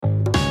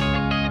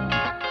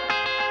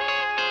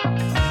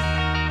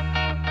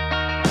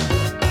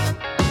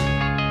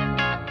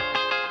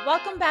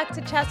back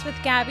to Chats with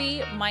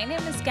Gabby. My name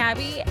is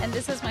Gabby, and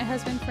this is my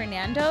husband,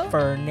 Fernando.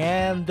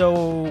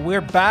 We're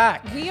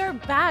back. We are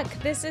back.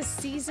 This is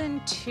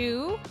season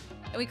 2.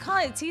 And we call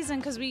it season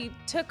because we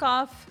took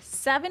off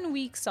 7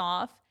 weeks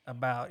off.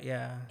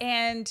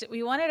 And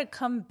we wanted to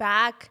come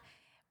back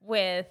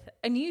with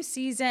a new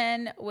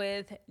season,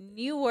 with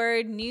new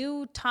word,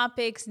 new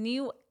topics,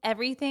 new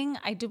everything.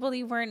 I do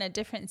believe we're in a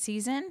different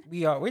season.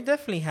 We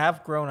definitely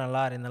have grown a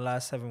lot in the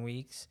last 7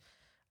 weeks.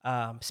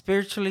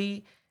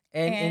 Spiritually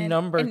and in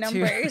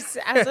numbers.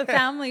 As a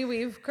family,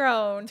 we've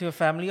grown to a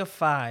family of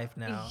 5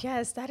 now.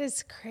 Yes, that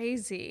is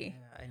crazy.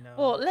 Yeah, I know.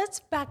 Well, let's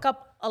back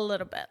up a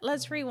little bit.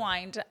 Let's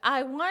rewind.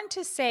 I want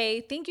to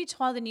say thank you to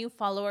all the new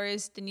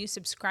followers, the new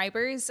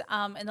subscribers.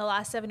 In the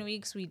last 7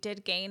 weeks, we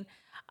did gain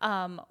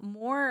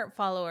more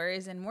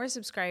followers and more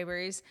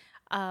subscribers.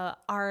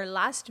 Our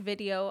last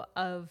video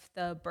of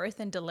the birth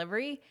and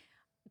delivery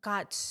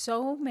got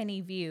so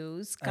many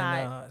views.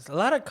 Got a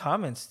lot of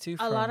comments too.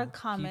 A lot of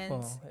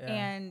comments. People. Yeah.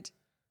 And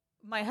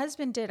my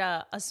husband did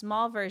a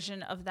small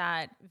version of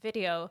that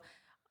video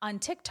on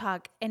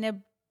TikTok, and it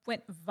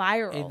went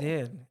viral. It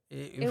did.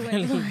 It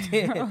really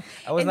did.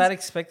 I was not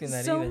expecting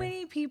that so either. So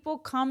many people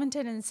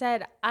commented and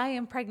said, I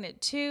am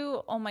pregnant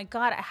too. Oh my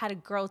God, I had a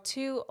girl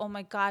too. Oh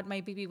my God,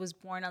 my baby was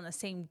born on the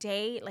same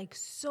day. Like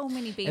so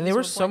many babies. And there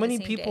were so many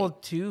people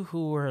too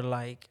who were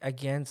like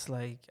against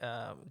like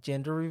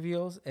gender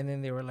reveals. And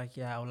then they were like,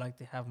 yeah, I would like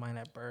to have mine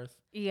at birth.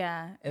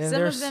 Yeah. And then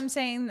some of them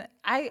saying that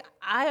I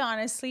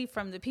honestly,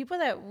 from the people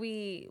that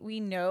we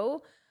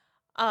know,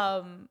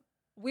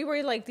 we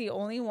were like the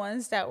only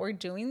ones that were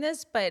doing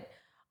this, but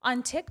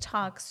on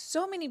TikTok,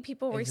 so many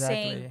people were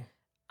saying,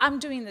 I'm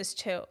doing this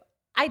too.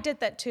 I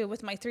did that too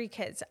with my 3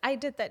 kids. I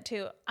did that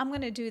too. I'm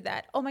going to do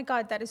that. Oh my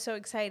God, that is so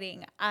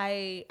exciting.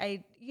 I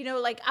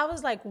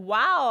was like,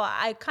 wow,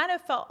 I kind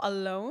of felt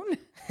alone.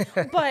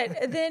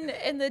 But then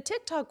in the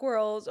TikTok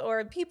world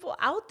or people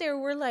out there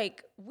were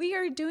like, we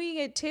are doing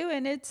it too.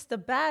 And it's the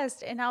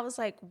best. And I was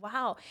like,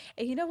 wow.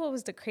 And you know what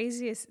was the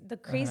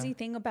crazy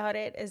thing about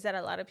it is that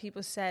a lot of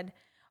people said,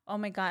 oh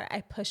my God,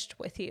 I pushed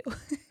with you.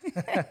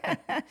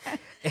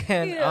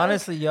 And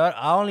honestly,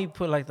 I only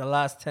put like the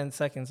last 10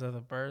 seconds of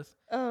the birth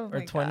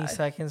or 20 gosh.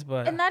 seconds.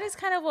 And that is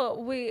kind of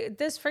what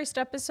this first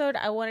episode,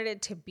 I wanted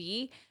it to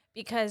be,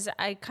 because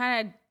I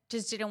kind of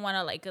just didn't want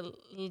to like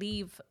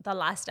leave the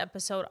last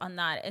episode on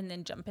that and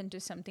then jump into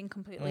something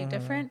completely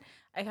different.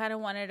 I kind of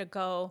wanted to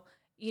go,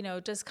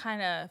 just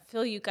kind of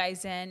fill you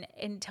guys in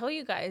and tell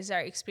you guys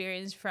our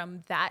experience from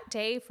that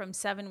day, from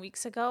 7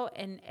 weeks ago,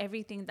 and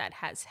everything that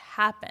has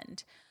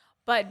happened.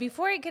 But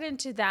before I get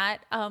into that,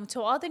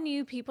 to all the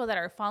new people that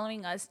are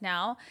following us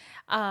now,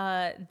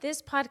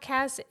 this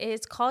podcast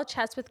is called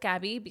Chats with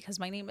Gabby because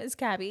my name is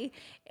Gabby.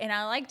 And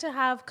I like to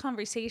have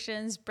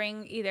conversations,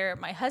 bring either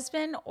my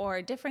husband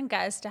or different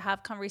guests to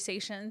have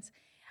conversations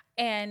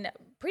and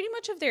pretty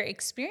much of their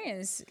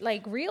experience,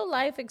 like real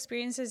life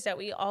experiences that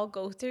we all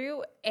go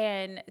through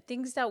and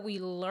things that we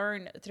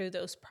learn through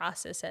those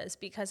processes,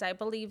 because I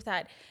believe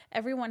that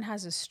everyone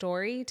has a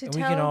story to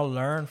tell. We can all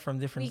learn from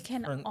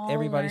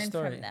everybody's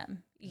story. From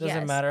them. It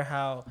doesn't matter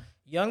how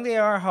young they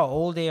are, how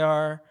old they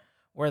are,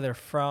 where they're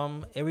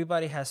from.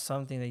 Everybody has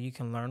something that you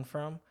can learn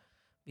from,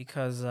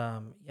 because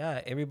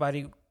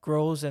everybody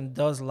grows and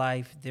does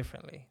life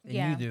differently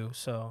than you do.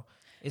 So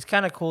it's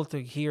kind of cool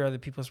to hear other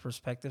people's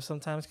perspectives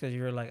sometimes, because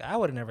you're like, I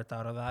would have never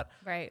thought of that.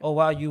 Right. Oh,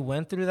 wow, you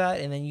went through that.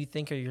 And then you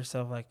think of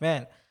yourself like,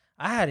 man,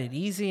 I had it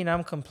easy and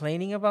I'm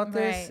complaining about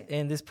this. Right.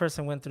 And this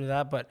person went through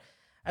that. But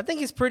I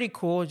think it's pretty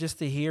cool just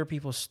to hear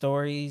people's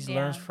stories,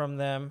 learn from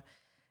them.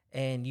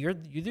 And you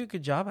do a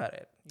good job at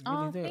it. You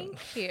really do.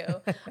 Thank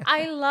you.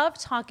 I love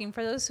talking.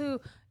 For those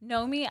who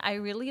know me, I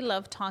really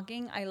love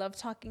talking. I love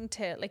talking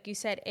to, like you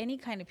said, any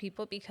kind of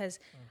people, because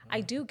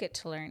I do get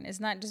to learn. It's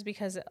not just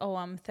because,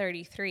 I'm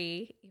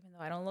 33, even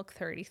though I don't look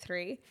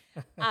 33.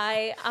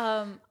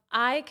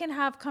 I can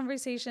have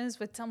conversations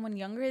with someone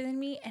younger than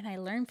me and I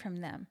learn from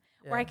them.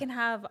 Yeah. Or I can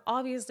have,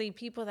 obviously,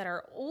 people that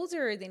are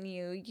older than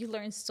you. You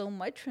learn so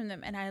much from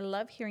them, and I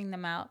love hearing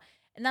them out.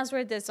 And that's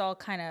where this all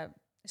kind of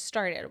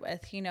started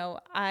with.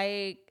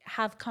 I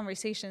have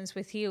conversations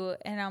with you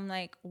and I'm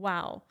like,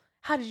 wow,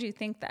 how did you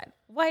think that?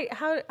 Why,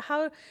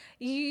 how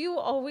you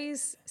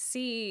always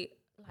see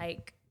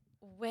like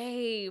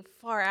way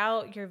far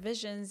out your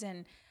visions.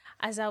 And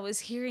as I was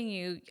hearing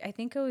you, I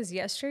think it was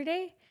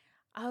yesterday,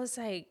 I was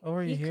like, what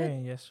were you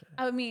hearing yesterday?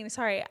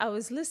 I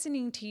was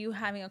listening to you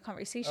having a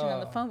conversation on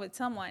the phone with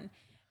someone,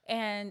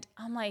 and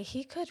I'm like,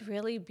 he could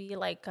really be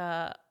like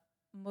a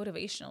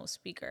motivational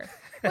speaker,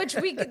 which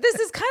this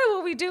is kind of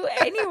what we do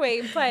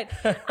anyway. But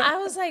I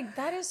was like,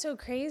 that is so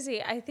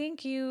crazy. I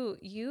think you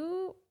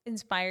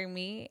inspire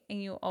me,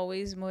 and you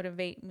always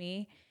motivate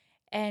me,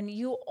 and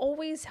you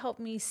always help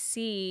me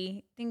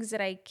see things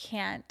that I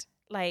can't,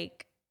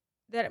 like,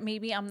 that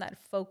maybe I'm not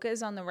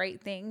focused on the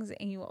right things,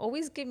 and you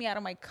always get me out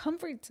of my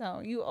comfort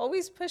zone. You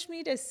always push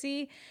me to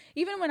see,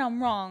 even when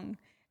I'm wrong,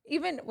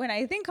 even when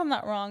I think I'm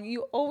not wrong,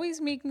 you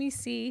always make me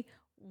see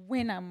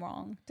when I'm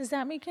wrong. Does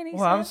that make any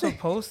Well, I'm sense?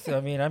 supposed to.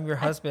 I mean, I'm your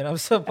husband. I'm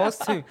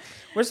supposed to.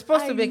 We're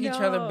supposed to I make each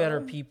other better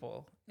know.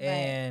 people. Right.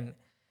 And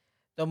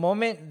the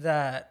moment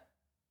that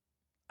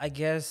I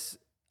guess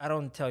I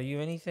don't tell you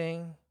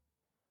anything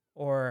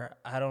or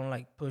I don't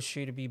like push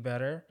you to be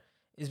better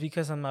is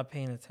because I'm not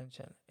paying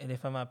attention. And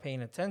if I'm not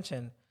paying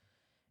attention,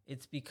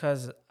 it's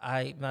because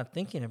I'm not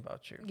thinking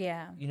about you.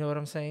 Yeah. You know what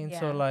I'm saying?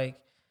 So Yeah. like,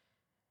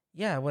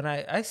 yeah, when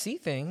I see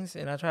things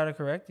and I try to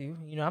correct you,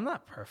 I'm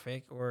not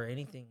perfect or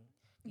anything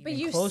But even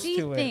you close see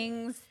to it.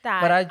 things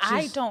But that I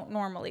I just don't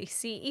normally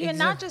see, even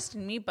not just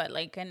in me, but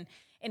like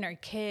in our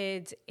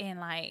kids and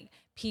like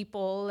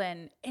people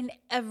and in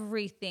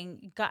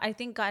everything. God, I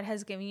think God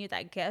has given you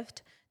that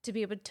gift to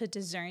be able to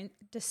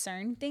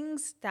discern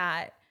things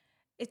that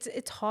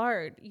it's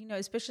hard,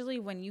 especially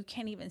when you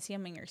can't even see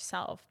them in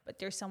yourself, but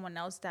there's someone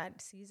else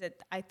that sees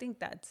it. I think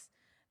that's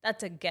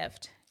a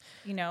gift,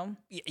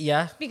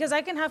 yeah. because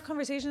I can have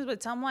conversations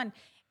with someone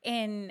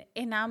and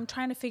I'm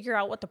trying to figure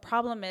out what the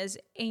problem is,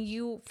 and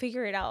you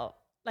figure it out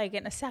like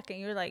in a second.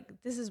 You're like,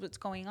 this is what's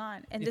going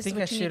on, and this is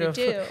what you need to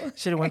do.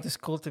 Should have went to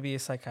school to be a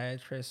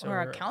psychiatrist or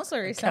a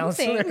counselor or a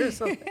something. counselor or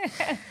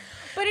something.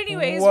 But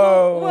anyways,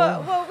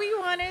 Whoa. what we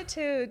wanted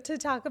to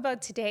talk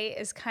about today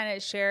is kind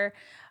of share,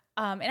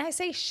 and I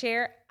say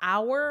share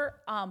our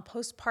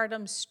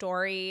postpartum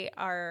story,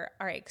 our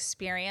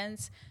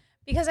experience,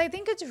 because I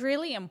think it's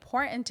really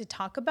important to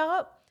talk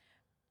about,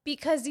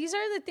 because these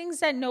are the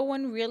things that no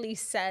one really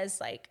says,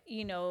 like,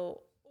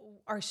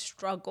 our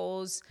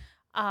struggles.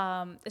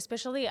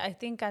 Especially I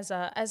think as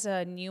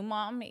a new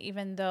mom,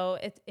 even though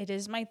it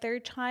is my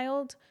third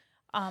child,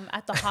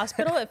 at the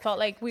hospital, it felt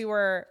like we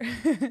were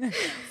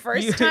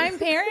first time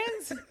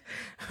parents.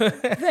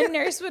 The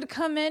nurse would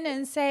come in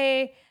and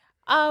say,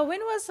 when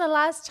was the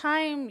last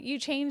time you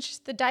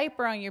changed the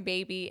diaper on your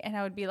baby? And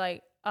I would be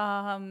like,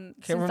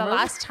 since the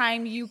last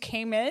time you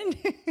came in.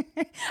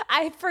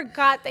 I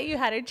forgot that you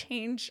had to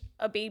change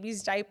a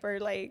baby's diaper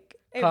like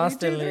every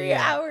Constantly, 2-3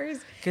 yeah. hours.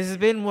 Because it's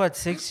been, what,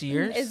 6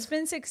 years? It's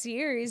been 6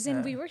 years,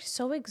 and we were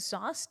so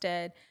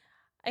exhausted.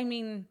 I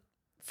mean,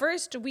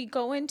 first we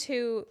go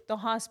into the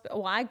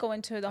hospital. Well, I go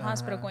into the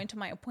hospital, going to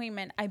my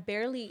appointment. I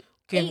barely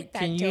ate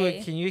that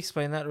day. Can you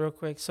explain that real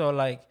quick? So,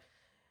 like,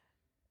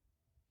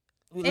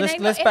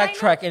 And let's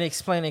backtrack and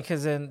explain it,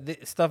 because then the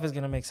stuff is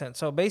going to make sense.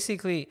 So,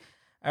 basically,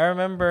 I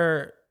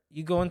remember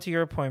you go into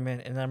your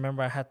appointment, and I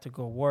remember I had to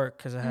go work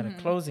because I had a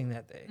closing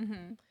that day.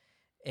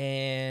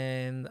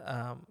 And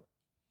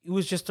it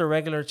was just a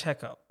regular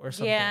checkup or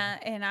something. Yeah,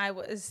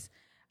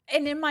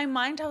 and in my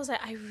mind, I was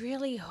like, I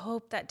really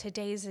hope that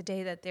today is the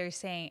day that they're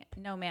saying,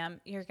 no, ma'am,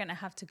 you're going to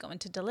have to go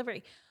into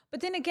delivery.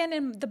 But then again,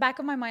 in the back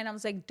of my mind, I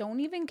was like, don't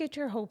even get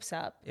your hopes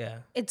up. Yeah.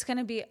 It's going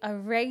to be a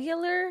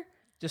regular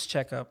just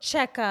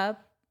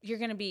checkup. You're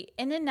going to be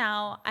in and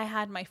out. I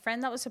had my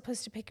friend that was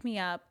supposed to pick me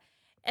up.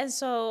 And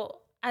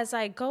so as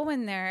I go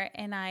in there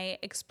and I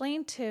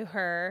explained to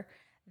her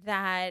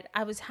that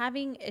I was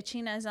having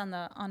itchiness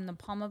on the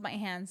palm of my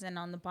hands and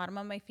on the bottom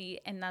of my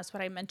feet, and that's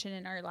what I mentioned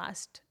in our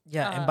last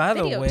and by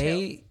the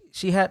way,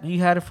 you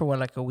had it for what,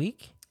 like a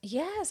week?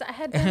 Yes, I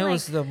had been, and it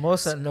was the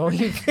most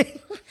annoying thing.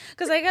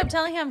 Because I kept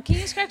telling him, can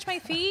you scratch my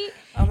feet?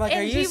 I'm like,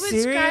 and are you he would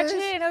serious? scratch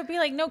it, and I would be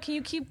like, no, can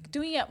you keep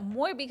doing it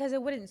more? Because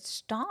it wouldn't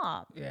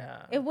stop.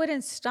 Yeah. It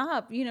wouldn't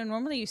stop.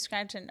 Normally you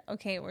scratch and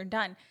okay, we're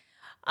done.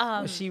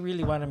 She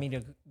really wanted me to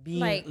do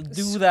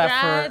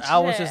that I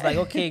was just like,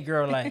 okay,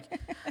 girl, like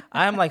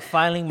I'm like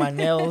filing my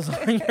nails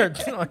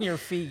on your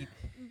feet.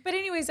 But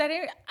anyways, I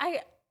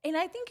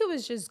think it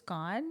was just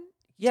God.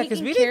 Yeah,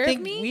 because we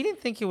didn't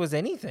think it was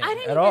anything. I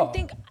didn't even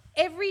think.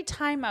 Every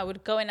time I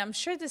would go, and I'm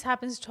sure this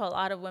happens to a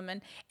lot of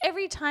women,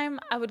 every time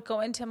I would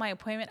go into my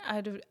appointment,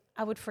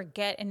 I would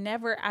forget and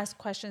never ask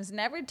questions,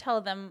 never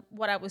tell them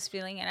what I was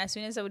feeling. And as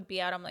soon as I would be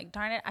out, I'm like,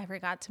 darn it, I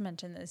forgot to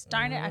mention this.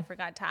 Darn it, I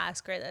forgot to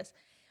ask her this.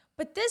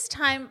 But this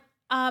time,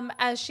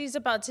 as she's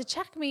about to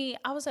check me,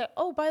 I was like,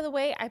 oh, by the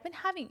way, I've been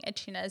having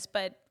itchiness,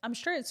 but I'm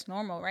sure it's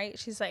normal, right?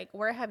 She's like,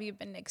 where have you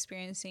been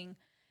experiencing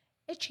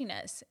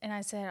itchiness? And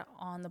I said,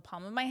 on the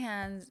palm of my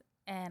hands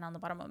and on the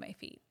bottom of my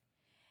feet.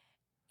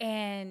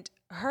 And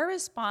her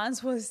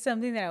response was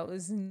something that I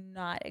was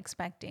not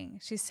expecting.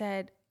 She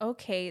said,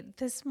 okay,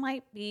 this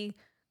might be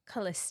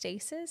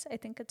cholestasis, I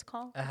think it's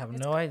called. I have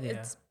no idea.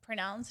 It's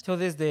pronounced. Till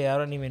this day, I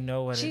don't even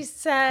know what she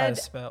said, how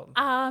it's spelled.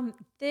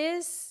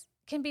 This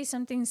can be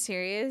something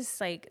serious.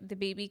 Like the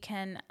baby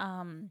can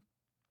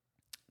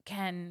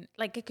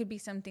like it could be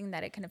something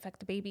that it can affect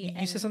the baby.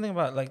 You said something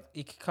about like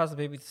it could cause the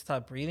baby to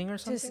stop breathing or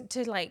something?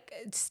 To like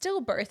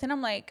stillbirth. And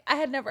I'm like, I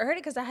had never heard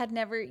it because I had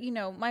never,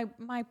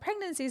 my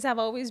pregnancies have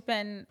always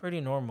been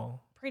pretty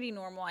normal.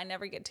 I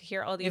never get to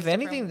hear all these. If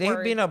anything,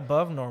 they've been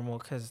above normal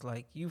because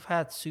like you've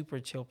had super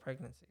chill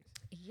pregnancies.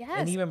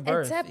 Yes, and even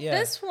birth, except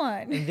this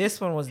one. And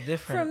this one was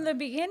different from the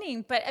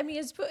beginning. But I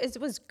mean,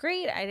 it was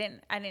great. I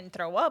didn't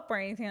throw up or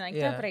anything like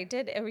that. But I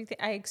did everything.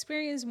 I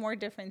experienced more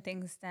different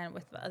things than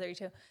with the other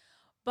two.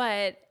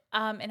 But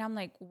and I'm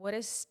like, what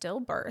is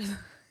stillbirth?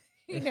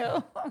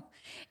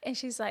 And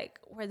she's like,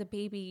 where the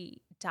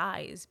baby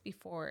dies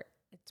before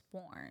it's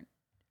born.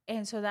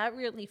 And so that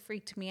really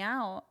freaked me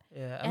out.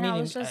 Yeah, And I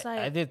was just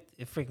I like, did.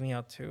 It freaked me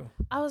out too.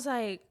 I was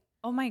like,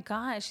 oh my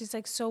gosh. She's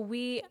like, so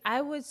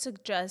I would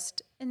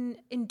suggest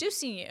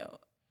inducing you.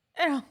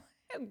 And I'm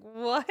like,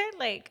 what?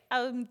 Like,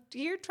 I'm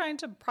here trying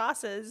to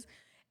process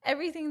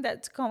everything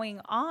that's going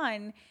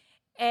on.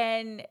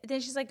 And then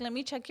she's like, let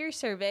me check your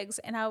cervix.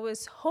 And I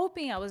was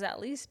hoping I was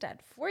at least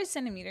at 4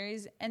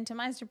 centimeters. And to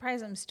my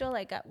surprise, I'm still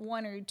like at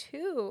 1 or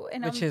 2.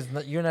 And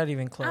You're not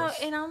even close.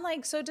 and I'm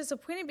like so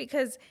disappointed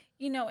because,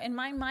 in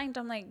my mind,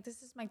 I'm like,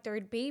 this is my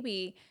 3rd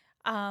baby.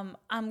 I'm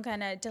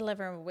going to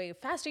deliver way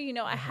faster.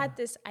 I had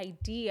this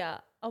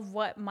idea of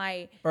what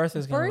my birth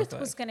was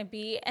going to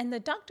be. And the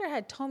doctor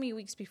had told me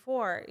weeks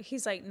before,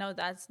 he's like, no,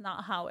 that's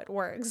not how it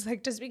works.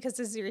 Like, just because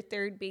this is your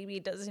 3rd baby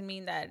doesn't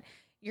mean that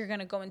you're going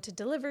to go into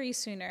delivery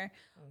sooner.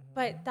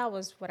 But that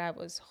was what I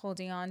was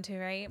holding on to,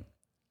 right?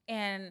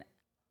 And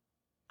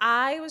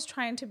I was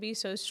trying to be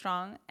so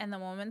strong. And the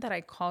moment that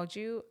I called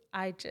you,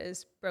 I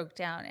just broke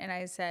down. And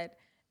I said,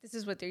 this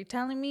is what they're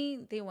telling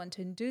me. They want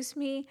to induce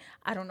me.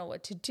 I don't know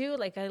what to do.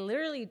 Like, I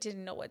literally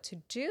didn't know what to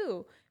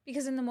do.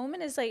 Because in the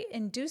moment it's like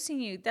inducing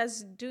you.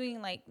 That's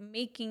doing like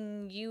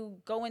making you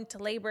go into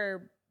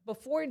labor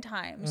before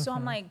time. So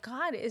I'm like,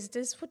 God, is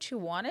this what you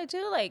want to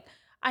do? Like,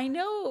 I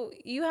know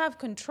you have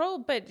control,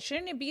 but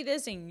shouldn't it be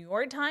this in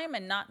your time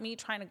and not me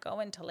trying to go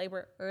into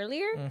labor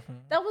earlier?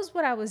 That was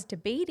what I was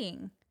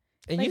debating.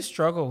 And you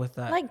struggle with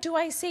that. Like, do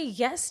I say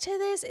yes to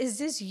this? Is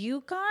this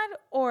you, God?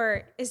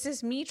 Or is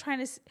this me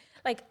trying to...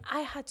 Like,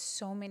 I had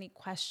so many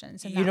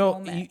questions in that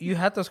moment. You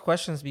had those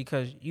questions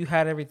because you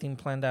had everything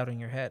planned out in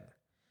your head.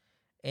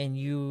 And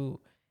you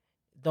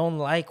don't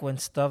like when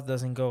stuff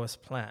doesn't go as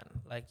planned.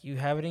 Like, you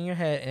have it in your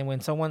head, and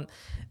when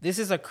this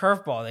is a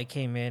curveball that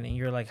came in, and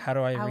you're like, how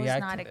do I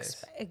react to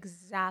this?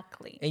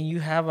 Exactly. And you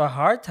have a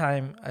hard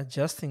time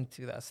adjusting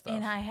to that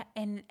stuff.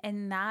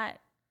 And that,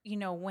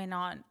 went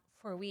on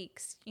for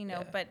weeks,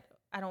 but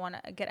I don't want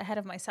to get ahead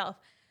of myself.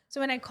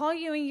 So when I call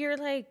you and you're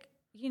like,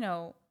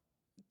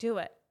 do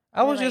it.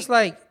 I was just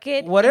like,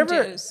 get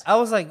whatever. induced. I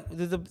was like,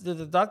 did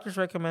the doctors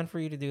recommend for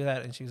you to do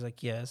that? And she was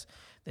like, yes.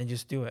 Then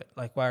just do it.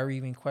 Like, why are we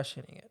even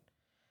questioning it?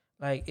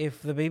 Like,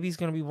 if the baby's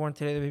going to be born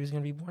today, the baby's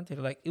going to be born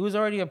today. Like, it was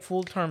already a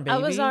full-term baby. I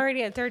was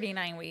already at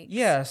 39 weeks.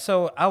 Yeah.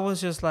 So I was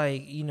just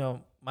like,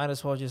 might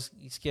as well just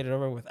get it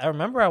over with. I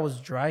remember I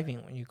was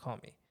driving when you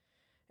called me.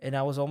 And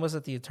I was almost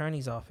at the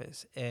attorney's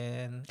office.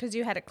 And because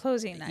you had a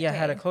closing that day. Yeah, I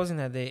had a closing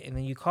that day. And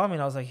then you called me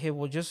and I was like, hey,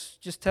 well,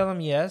 just tell them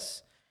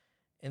yes.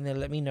 And then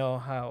let me know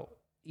how,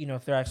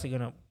 if they're actually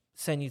going to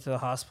send you to the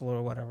hospital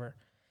or whatever.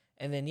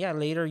 And then, yeah,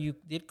 later you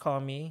did call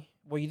me.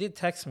 Well, you did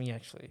text me,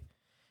 actually.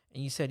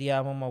 And you said, yeah,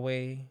 I'm on my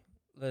way.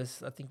 I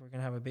think we're going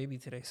to have a baby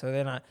today. So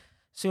then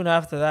soon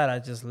after that, I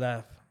just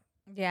left.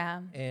 Yeah.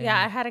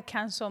 I had to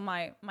cancel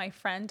my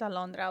friend,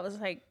 Alondra. I was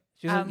like,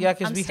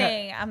 I'm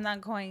staying. I'm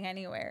not going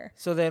anywhere.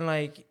 So then,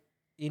 like,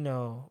 we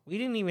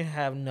didn't even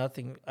have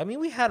nothing. I mean,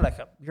 we had, like,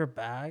 your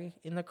bag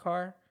in the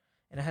car.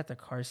 And I had the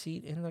car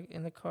seat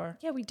in the car.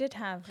 Yeah, we did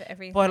have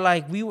everything. But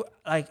like we were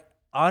like,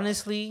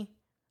 honestly,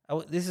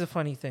 this is a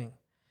funny thing.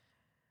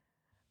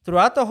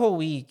 Throughout the whole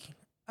week,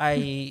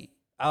 I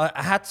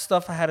had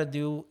stuff I had to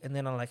do, and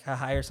then I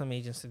hired some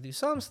agents to do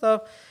some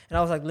stuff, and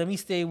I was like, let me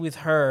stay with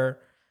her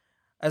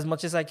as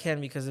much as I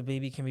can because the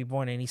baby can be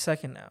born any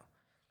second now.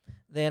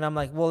 Then I'm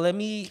like, well, let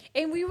me.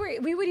 And we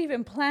would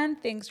even plan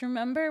things.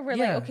 Remember, we're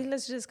like, okay,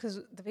 let's just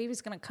because the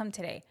baby's gonna come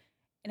today.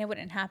 And it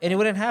wouldn't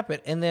happen.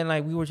 And then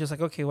we were just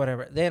like, okay,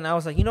 whatever. Then I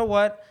was like, you know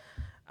what?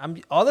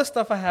 All the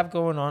stuff I have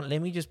going on,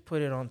 let me just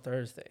put it on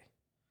Thursday.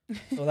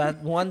 So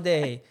that one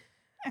day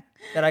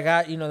that I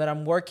got, that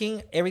I'm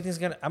working,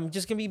 I'm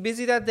just gonna be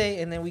busy that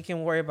day, and then we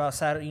can worry about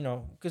Saturday,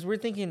 because we're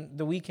thinking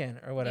the weekend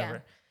or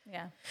whatever.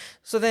 Yeah.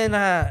 So then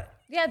that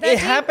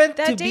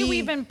day we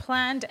even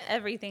planned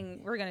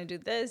everything. We're gonna do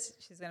this.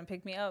 She's gonna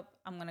pick me up.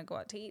 I'm gonna go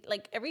out to eat.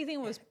 Like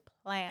everything was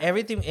planned.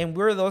 Everything, and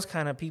we're those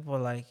kind of people.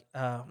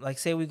 Like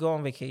say we go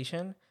on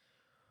vacation,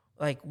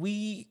 like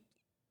we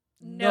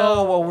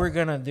know what we're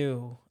gonna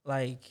do.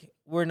 Like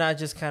we're not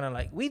just kind of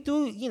like we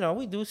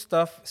do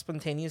stuff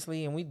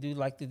spontaneously, and we do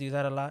like to do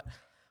that a lot.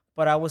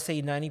 But I would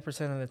say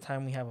 90% of the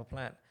time we have a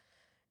plan.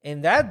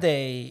 And that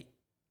day,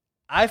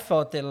 I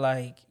felt that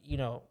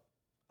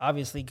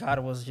obviously God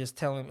was just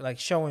telling me,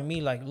 showing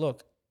me,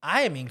 look,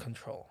 I am in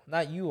control,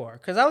 not you are.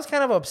 Because I was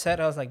kind of upset.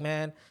 I was like,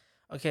 man,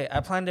 okay, I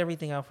planned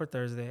everything out for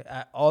Thursday.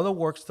 All the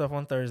work stuff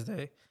on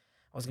Thursday.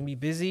 I was going to be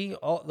busy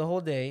the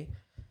whole day.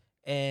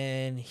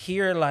 And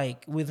here,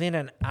 within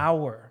an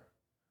hour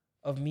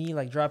of me,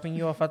 dropping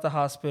you off at the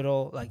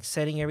hospital,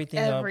 setting everything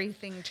up.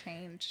 Everything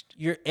changed.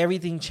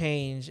 Everything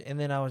changed. And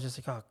then I was just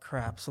like, oh,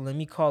 crap. So let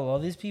me call all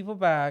these people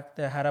back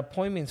that I had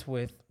appointments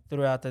with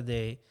throughout the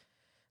day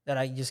that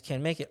I just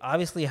can't make it.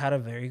 Obviously, I had a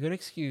very good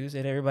excuse,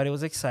 and everybody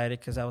was excited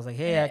because I was like,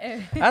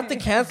 hey, I have to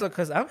cancel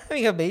because I'm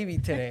having a baby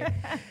today.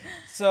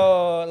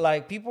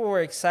 So, people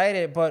were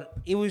excited, but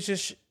it was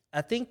just,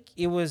 I think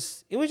it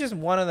was just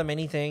one of the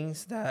many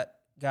things that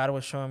God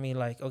was showing me,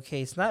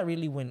 okay, it's not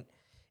really when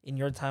in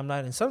your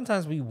timeline. And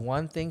sometimes we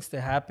want things to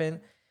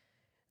happen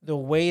the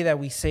way that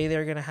we say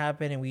they're gonna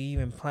happen, and we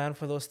even plan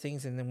for those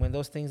things, and then when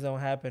those things don't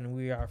happen,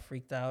 we are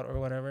freaked out or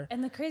whatever.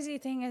 And the crazy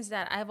thing is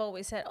that I've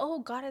always said, oh,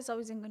 God is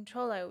always in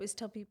control. I always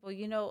tell people,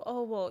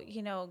 oh,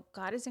 well,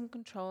 God is in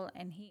control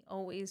and he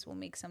always will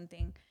make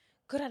something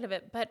good out of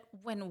it. But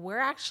when we're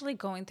actually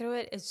going through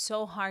it, it's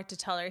so hard to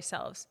tell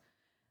ourselves,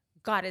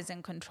 God is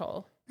in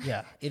control.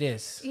 Yeah, it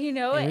is. It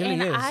really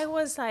and is. I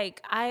was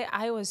like,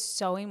 I was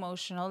so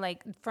emotional.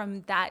 Like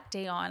from that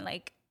day on,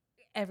 like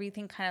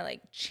everything kind of like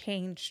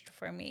changed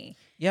for me.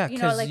 Yeah,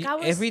 because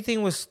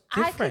everything was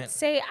different. I could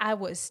say I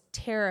was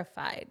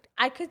terrified.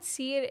 I could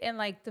see it in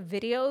like the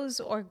videos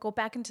or go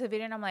back into the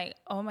video and I'm like,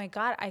 oh my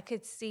God, I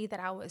could see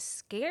that I was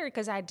scared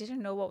because I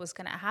didn't know what was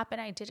going to happen.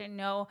 I didn't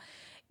know,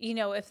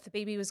 if the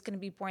baby was going to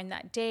be born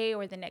that day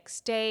or the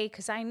next day.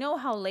 Because I know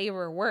how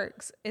labor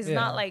works. It's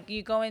not like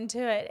you go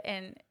into it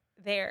and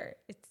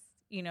it's,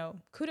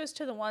 kudos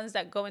to the ones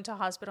that go into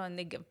hospital and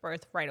they give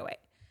birth right away,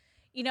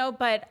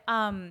 but,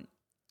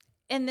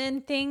 and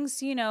then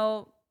things, you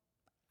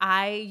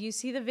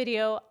see the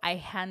video, I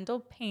handle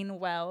pain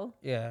well.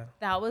 Yeah.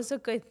 That was a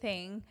good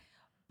thing.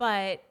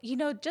 But,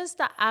 just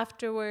the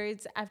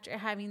afterwards, after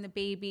having the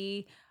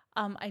baby,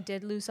 I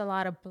did lose a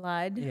lot of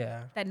blood.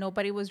 Yeah. That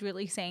nobody was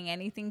really saying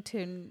anything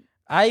to.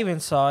 I even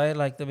saw it,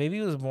 like the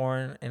baby was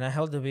born and I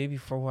held the baby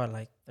for what,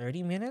 like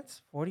 30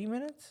 minutes, 40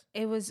 minutes?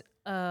 It was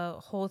a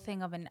whole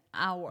thing of an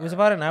hour. It was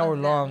about an hour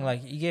long.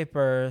 Like you gave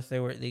birth,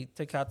 they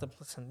took out the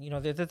placenta,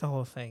 they did the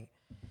whole thing.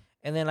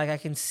 And then like I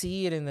can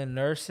see it in the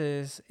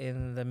nurses,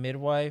 in the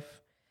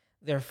midwife,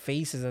 their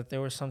faces that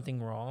there was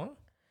something wrong.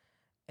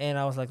 And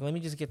I was like, let me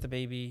just get the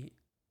baby.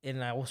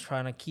 And I was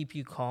trying to keep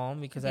you calm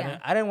because I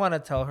didn't want to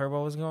tell her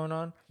what was going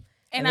on.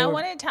 And I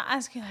wanted to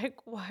ask you, like,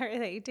 why are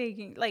they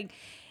taking, like,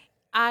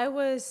 I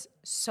was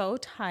so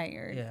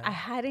tired. Yeah. I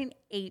hadn't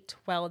ate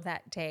well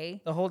that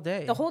day. The whole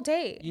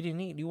day. You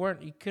didn't eat.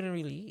 You couldn't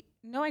really eat.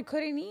 No, I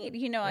couldn't eat.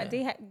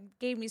 They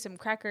gave me some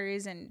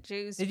crackers and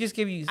juice. They just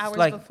give you hours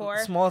like before.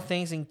 Small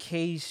things in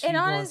case. And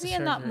honestly,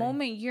 in that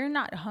moment, you're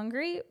not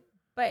hungry,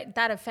 but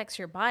that affects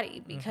your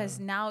body because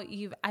now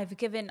I've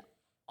given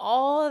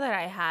all that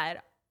I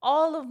had,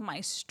 all of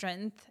my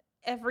strength,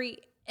 every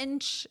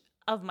inch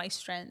of my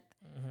strength.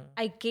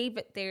 I gave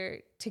it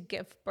there to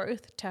give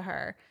birth to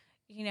her,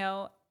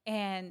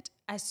 and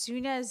as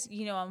soon as,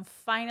 I'm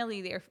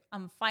finally there,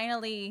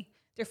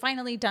 they're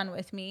finally done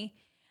with me.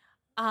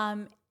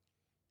 I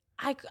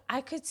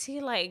could see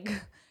like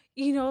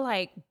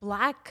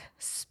black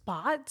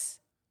spots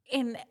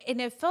and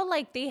it felt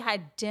like they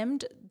had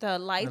dimmed the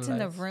lights in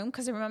the room.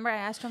 Cause I remember I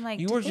asked him like,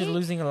 you were just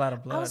losing a lot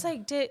of blood. I was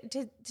like,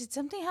 did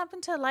something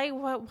happen to light?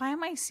 Why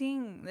am I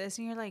seeing this?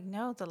 And you're like,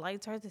 no, the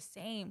lights are the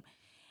same.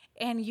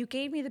 And you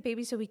gave me the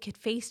baby so we could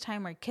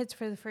FaceTime our kids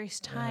for the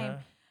first time.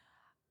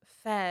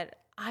 Fed.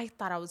 I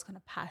thought I was going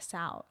to pass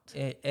out.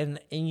 And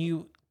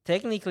you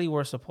technically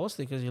were supposed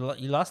to because you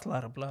lost a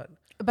lot of blood.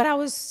 But I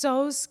was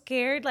so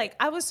scared. Like,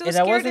 I was so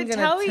scared to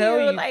tell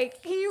you,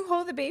 like, can you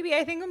hold the baby?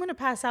 I think I'm going to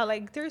pass out.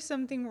 Like, there's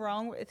something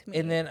wrong with me.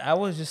 And then I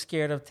was just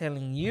scared of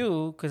telling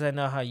you because I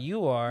know how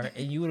you are.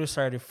 And you would have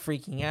started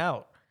freaking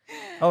out.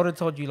 I would have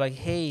told you, like,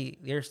 hey,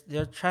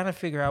 they're trying to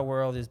figure out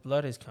where all this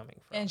blood is coming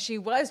from. And she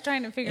was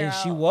trying to figure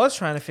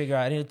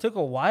out. And it took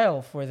a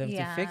while for them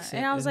to fix it.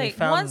 And I was like,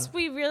 once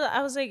we realized,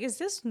 I was like, is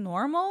this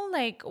normal?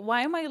 Like,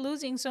 why am I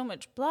losing so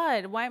much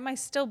blood? Why am I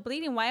still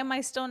bleeding? Why am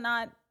I still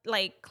not,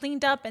 like,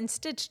 cleaned up and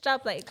stitched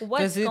up? Like,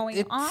 what's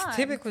going on? It's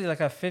typically like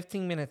a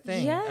 15-minute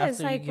thing.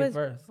 Yes, after like you give with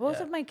birth. both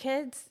of my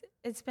kids.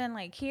 It's been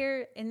like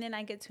here, and then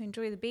I get to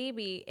enjoy the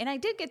baby. And I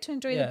did get to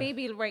enjoy the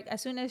baby right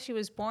as soon as she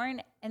was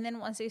born. And then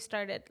once they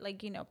started,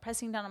 like,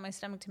 pressing down on my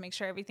stomach to make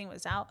sure everything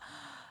was out,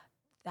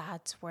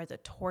 that's where the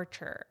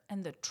torture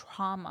and the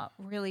trauma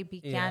really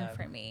began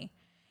for me.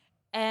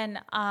 And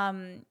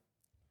and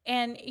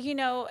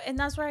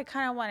that's where I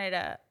kind of wanted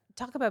to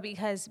talk about,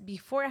 because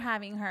before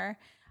having her,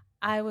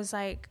 I was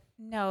like,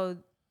 no,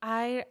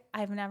 I've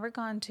never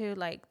gone to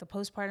like the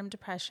postpartum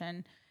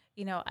depression.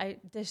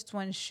 This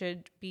one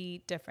should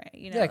be different.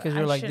 Yeah, because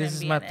you're like, this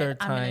is my third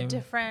time. I'm in a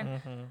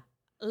different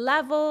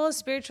level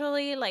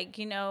spiritually. Like,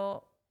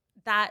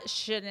 that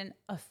shouldn't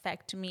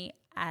affect me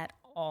at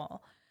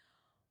all.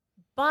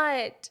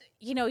 But,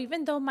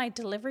 even though my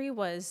delivery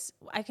was,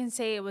 I can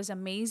say it was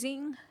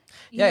amazing.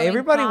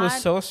 Everybody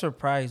was so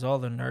surprised. All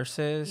the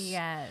nurses.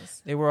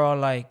 Yes. They were all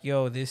like,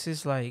 yo, this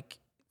is like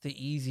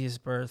the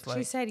easiest birth. Like,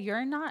 she said,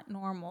 you're not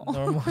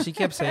normal. She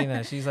kept saying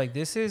that. She's like,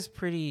 this is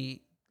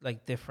pretty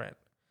like different.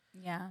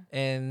 Yeah.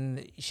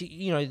 And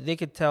she, they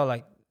could tell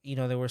like,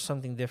 there was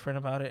something different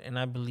about it. And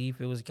I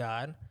believe it was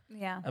God.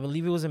 Yeah. I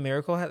believe it was a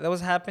miracle that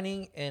was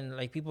happening. And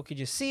like people could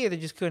just see it. They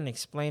just couldn't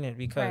explain it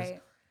because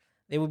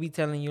they would be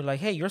telling you like,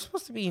 hey, you're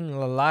supposed to be in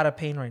a lot of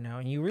pain right now.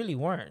 And you really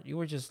weren't. You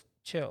were just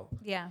chill.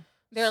 Yeah.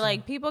 They're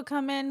like, people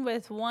come in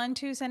with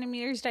 1-2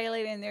 centimeters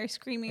dilated and they're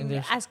screaming,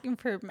 and asking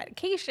for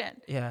medication.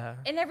 Yeah.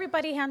 And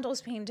everybody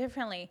handles pain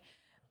differently.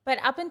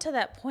 But up until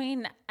that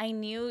point, I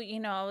knew,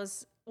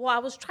 I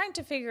was trying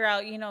to figure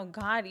out,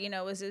 God,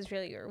 is this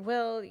really your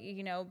will?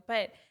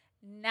 But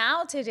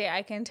Now today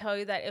I can tell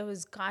you that it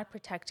was God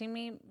protecting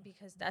me,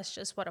 because that's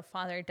just what a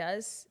father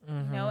does, you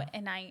know,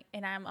 and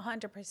I'm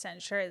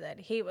 100% sure that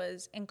he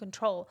was in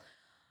control.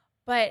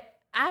 But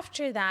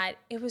after that,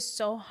 it was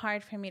so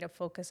hard for me to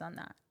focus on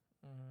that.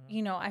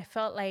 You know, I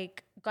felt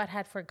like God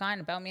had forgotten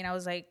about me, and I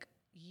was like,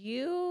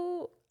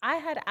 I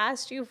had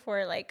asked you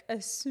for like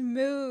a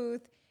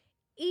smooth,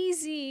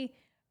 easy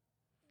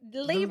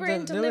labor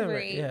and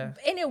delivery. Yeah.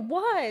 And it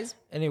was.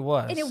 And it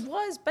was. And it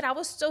was, but I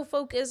was so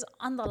focused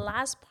on the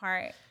last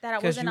part that I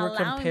Because wasn't you were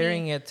allowing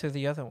comparing it to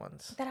the other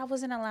ones. that I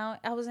wasn't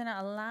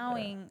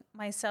allowing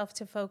myself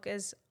to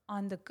focus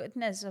on the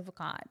goodness of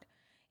God.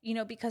 You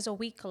know, because a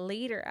week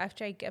later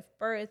after I give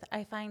birth,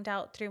 I find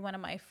out through one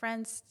of my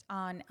friends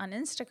on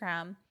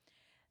Instagram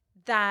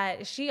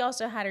that she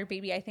also had her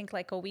baby, I think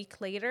like a week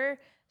later.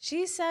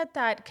 She said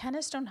that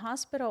Kennestone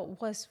Hospital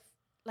was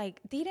like,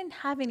 they didn't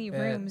have any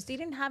rooms, they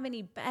didn't have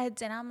any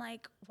beds. And I'm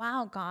like,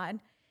 wow, God,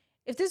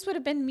 if this would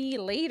have been me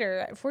later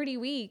at 40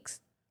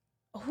 weeks,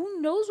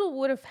 who knows what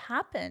would have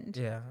happened?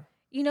 Yeah.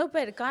 You know,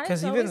 but God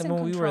is always in control. Because even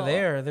when we were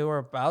there, they were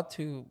about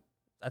to,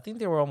 I think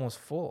they were almost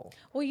full.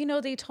 Well, you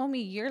know, they told me,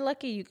 you're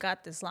lucky you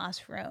got this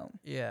last room.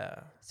 Yeah.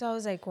 So I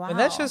was like, wow. And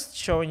that's just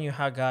showing you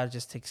how God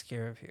just takes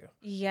care of you.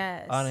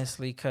 Yes.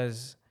 Honestly,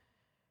 because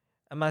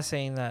I'm not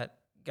saying that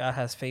God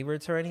has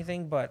favorites or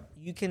anything, but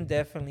you can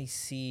definitely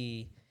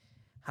see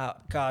how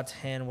God's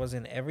hand was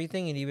in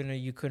everything. And even though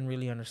you couldn't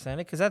really understand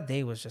it, because that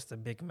day was just a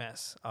big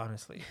mess,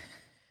 honestly.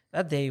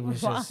 That day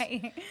was just,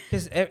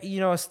 because,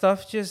 you know,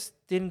 stuff just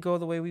didn't go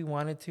the way we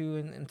wanted to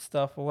and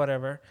stuff or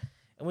whatever,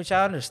 which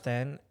I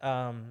understand.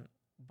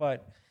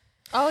 But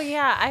oh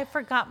yeah, I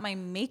forgot my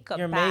makeup.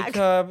 Your bag.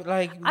 makeup,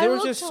 like there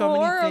was just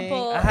so many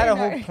things. I had a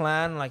whole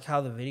plan, like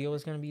how the video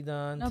was gonna be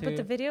done. No, but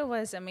the video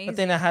was amazing. But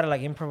then I had to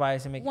like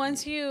improvise and make.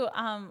 Once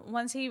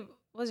he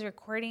was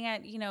recording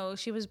it, you know,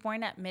 she was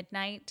born at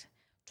midnight,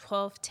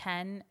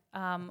 12:10.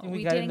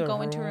 We didn't go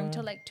into room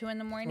till like 2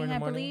 a.m, I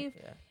believe.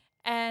 Yeah.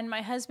 And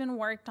my husband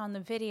worked on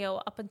the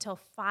video up until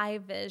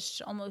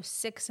 5-ish,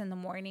 almost 6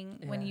 a.m.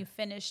 when you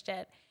finished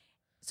it.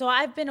 So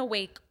I've been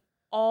awake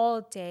all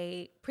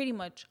day, pretty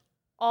much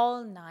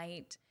all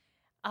night.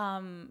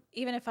 Even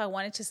if I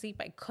wanted to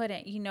sleep, I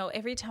couldn't. You know,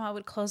 every time I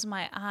would close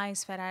my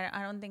eyes, Fed,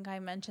 I don't think I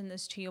mentioned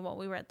this to you while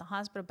we were at the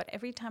hospital, but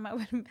every time I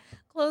would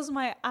close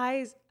my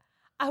eyes,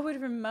 I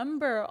would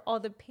remember all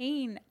the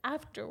pain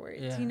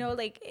afterwards. Yeah. You know,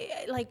 like.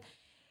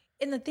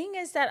 And the thing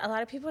is that a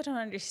lot of people don't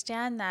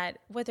understand that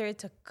whether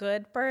it's a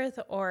good birth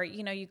or,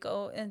 you know, you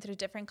go in through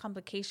different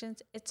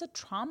complications, it's a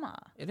trauma.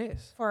 It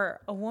is. For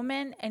a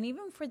woman and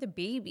even for the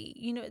baby.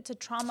 You know, it's a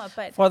trauma.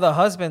 But for the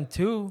husband,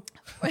 too.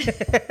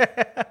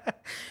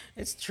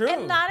 It's true.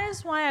 And that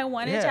is why I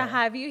wanted to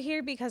have you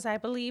here, because I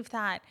believe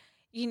that,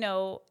 you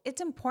know,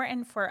 it's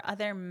important for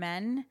other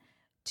men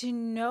to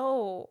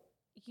know,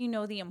 you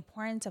know, the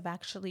importance of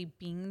actually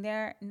being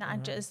there.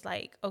 Not just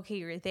like, okay,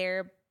 you're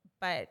there,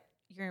 but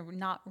you're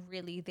not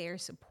really there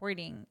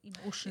supporting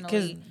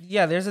emotionally.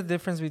 Because there's a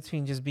difference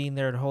between just being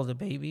there to hold a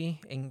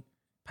baby and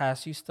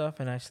pass you stuff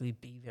and actually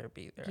be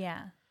there.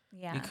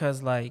 Yeah.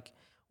 Because like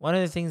one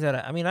of the things that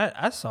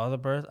I saw the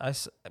birth. I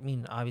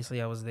mean,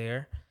 obviously I was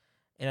there,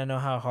 and I know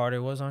how hard it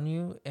was on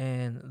you.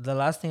 And the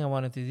last thing I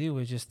wanted to do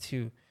was just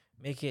to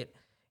make it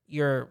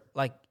your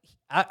like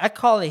I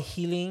call it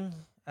healing.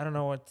 I don't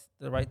know what's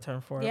the right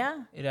term for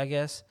it. I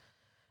guess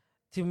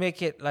to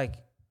make it like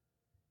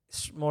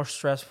more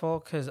stressful,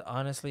 because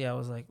honestly I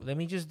was like, let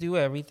me just do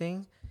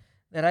everything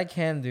that I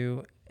can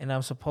do and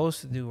I'm supposed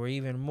to do, or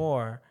even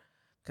more,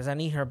 because I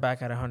need her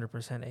back at 100%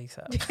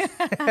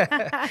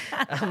 ASAP.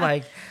 I'm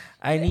like,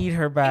 I need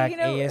her back, you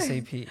know,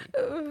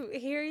 ASAP.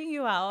 Hearing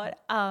you out,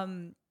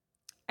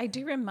 I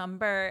do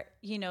remember,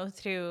 you know,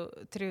 through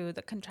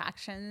the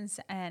contractions,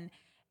 and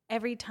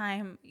every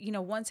time, you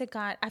know, once it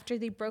got, after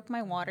they broke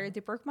my water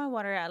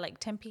at like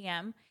 10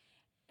 p.m.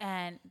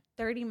 And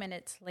 30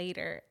 minutes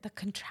later, the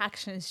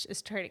contractions just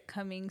started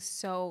coming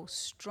so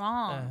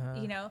strong,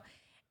 you know?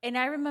 And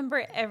I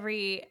remember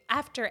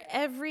after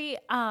every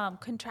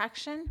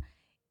contraction,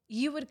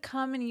 you would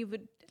come and you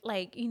would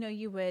like, you know,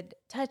 you would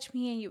touch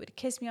me and you would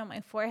kiss me on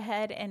my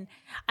forehead. And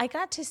I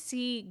got to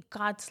see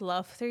God's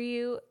love through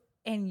you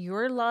and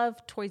your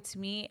love towards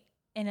me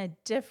in a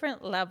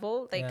different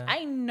level. Like,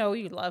 I know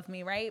you love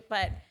me, right?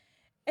 But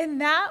in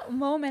that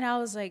moment, I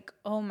was like,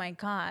 oh my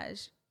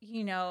gosh.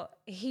 You know,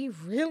 he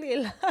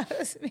really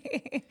loves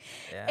me.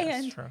 Yeah,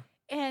 that's true.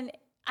 And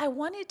I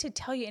wanted to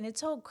tell you, and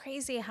it's so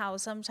crazy how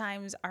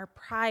sometimes our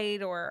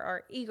pride or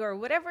our ego or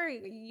whatever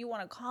you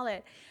want to call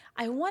it,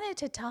 I wanted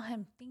to tell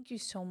him, thank you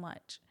so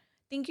much.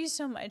 Thank you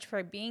so much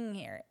for being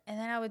here. And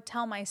then I would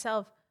tell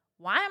myself,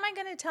 why am I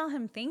going to tell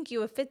him thank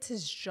you if it's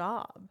his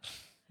job?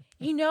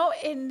 You know,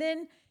 and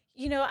then,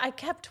 you know, I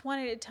kept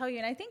wanting to tell you,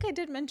 and I think I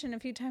did mention a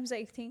few times,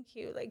 like, thank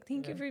you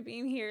for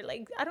being here.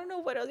 Like, I don't know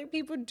what other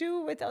people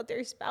do without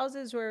their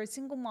spouses or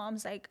single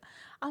moms. Like,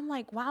 I'm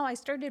like, wow, I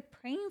started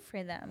praying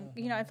for them.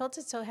 You know, I felt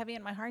it so heavy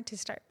in my heart to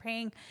start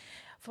praying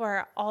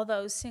for all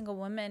those single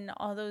women,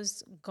 all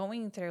those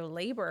going through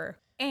labor.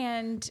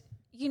 And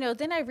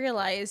then I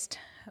realized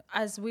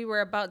as we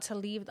were about to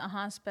leave the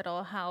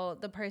hospital how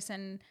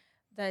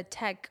the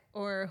tech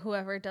or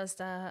whoever does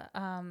the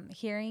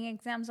hearing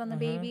exams on the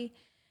baby,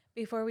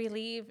 before we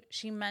leave,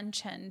 she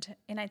mentioned,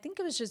 and I think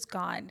it was just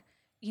God,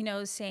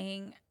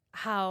 saying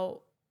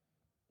how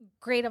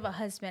great of a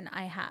husband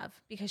I have,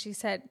 because she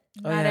said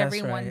Oh not yeah, that's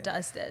everyone right.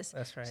 does this.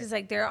 That's right. She's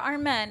like, there are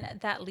men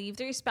that leave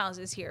their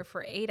spouses here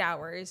for 8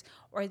 hours,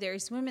 or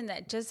there's women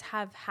that just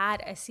have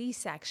had a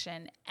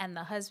C-section and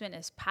the husband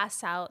is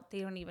passed out.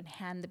 They don't even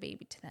hand the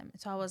baby to them.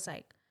 So I was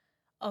like,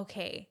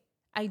 okay,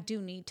 I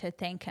do need to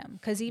thank him,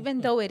 because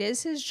even though it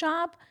is his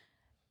job,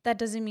 that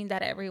doesn't mean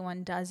that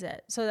everyone does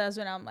it. So that's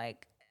when I'm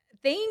like,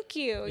 thank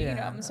you.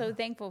 Yeah. I'm so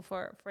thankful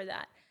for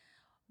that.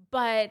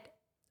 But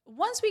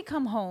once we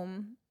come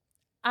home,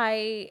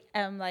 I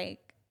am like,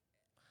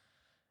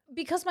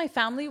 because my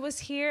family was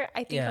here,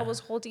 I think I was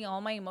holding all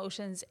my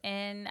emotions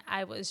in.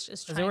 I was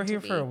just trying to They were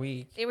here for a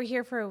week. They were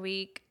here for a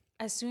week.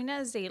 As soon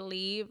as they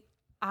leave,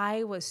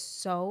 I was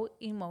so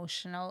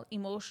emotional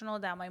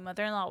that my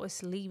mother-in-law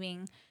was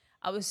leaving.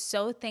 I was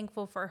so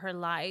thankful for her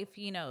life.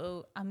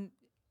 I'm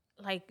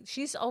like,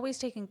 she's always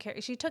taken care.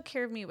 She took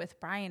care of me with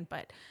Brian,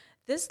 but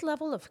this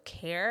level of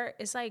care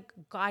is like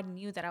God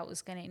knew that I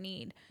was going to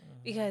need,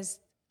 because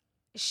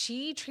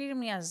she treated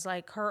me as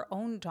like her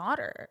own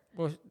daughter.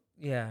 Well,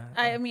 yeah.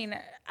 I mean,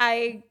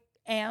 I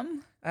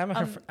am. I'm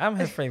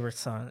her favorite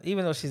son,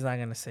 even though she's not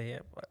gonna say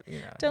it. But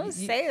Don't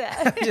say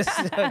that. I'm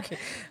just joking.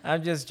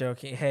 I'm just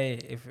joking. Hey,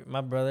 if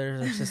my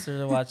brothers or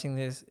sisters are watching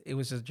this, it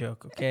was just a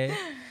joke. Okay,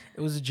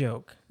 it was a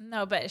joke.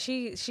 No, but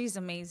she's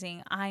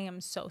amazing. I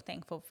am so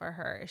thankful for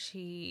her.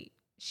 She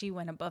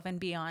went above and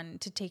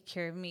beyond to take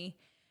care of me,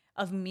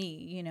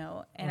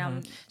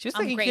 and She was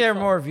I'm taking grateful. care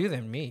more of you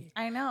than me.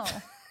 I know.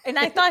 And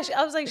I thought,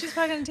 I was like, she's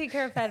probably going to take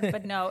care of that.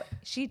 But no,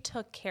 she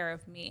took care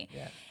of me.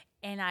 Yeah.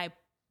 And I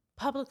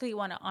publicly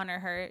want to honor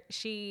her.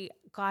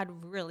 God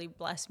really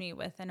blessed me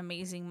with an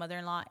amazing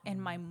mother-in-law,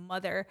 and my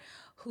mother,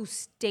 who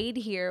stayed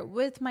here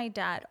with my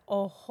dad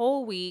a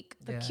whole week.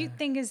 The cute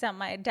thing is that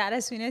my dad,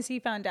 as soon as he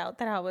found out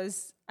that I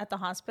was at the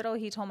hospital,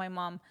 he told my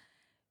mom,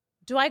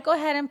 do I go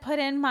ahead and put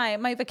in my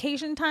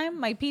vacation time,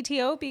 my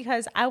PTO,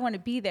 because I want to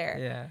be there.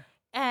 Yeah.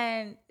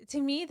 And to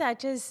me, that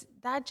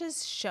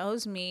just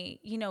shows me,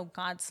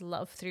 God's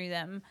love through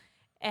them.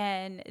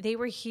 And they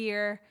were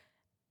here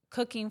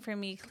cooking for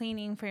me,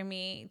 cleaning for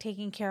me,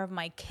 taking care of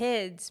my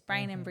kids,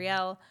 Brian and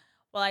Brielle,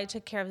 while I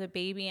took care of the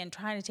baby and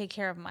trying to take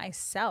care of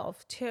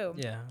myself too.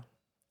 Yeah.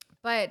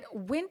 But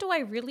when do I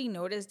really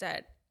notice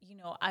that,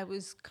 I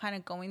was kind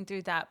of going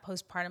through that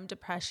postpartum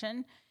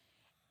depression,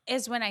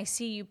 is when I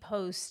see you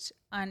post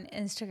on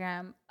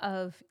Instagram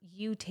of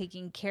you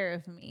taking care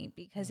of me,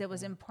 because it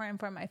was important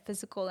for my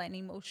physical and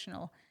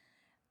emotional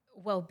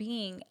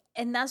well-being.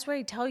 And that's where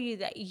I tell you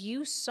that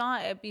you saw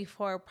it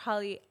before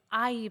probably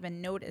I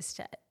even noticed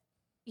it,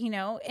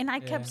 and I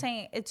kept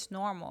saying it's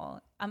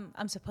normal.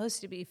 I'm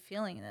supposed to be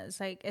feeling this.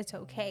 Like, it's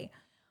okay.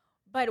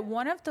 But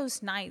one of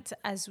those nights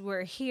as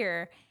we're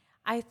here,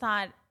 I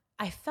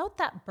felt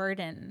that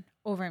burden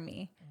over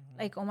me.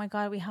 Like, oh my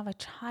God, we have a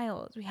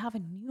child. We have a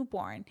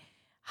newborn.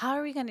 How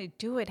are we going to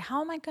do it? How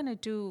am I going to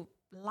do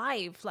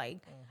life? Like,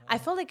 I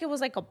felt like it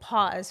was like a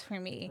pause for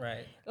me.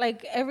 Right.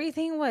 Like,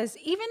 everything was,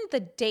 even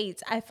the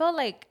dates, I felt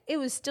like it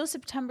was still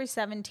September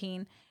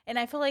 17. And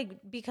I feel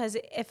like because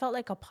it felt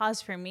like a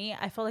pause for me,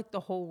 I felt like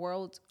the whole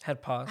world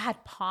Had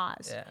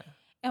paused. Yeah.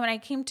 And when I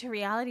came to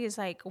reality, it's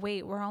like,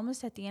 wait, we're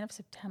almost at the end of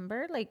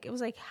September. Like, it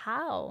was like,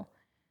 how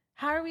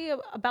are we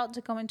about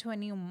to go into a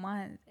new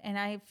month? And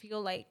I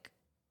feel like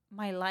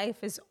my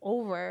life is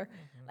over.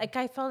 Like,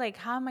 I felt like,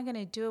 how am I going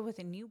to do it with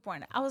a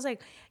newborn? I was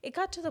like, it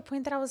got to the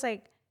point that I was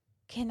like,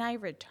 can I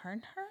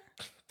return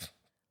her?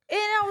 And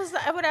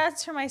I would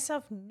answer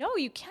myself, no,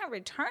 you can't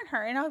return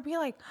her. And I would be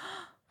like,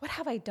 what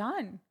have I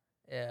done?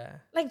 Yeah.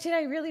 Like, did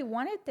I really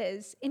wanted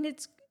this? And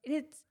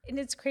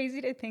it's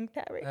crazy to think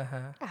that, right?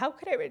 How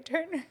could I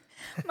return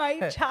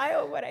my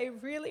child what I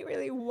really,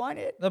 really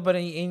wanted? No, but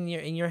in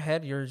your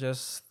head, you're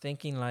just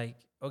thinking like,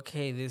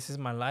 okay, this is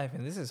my life,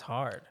 and this is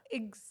hard.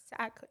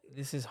 Exactly.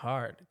 This is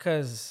hard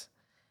because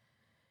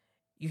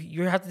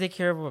you have to take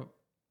care of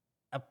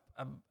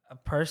a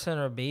person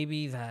or a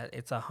baby that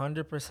it's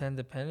 100%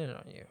 dependent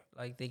on you.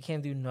 Like, they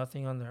can't do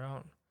nothing on their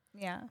own.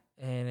 Yeah.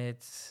 And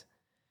it's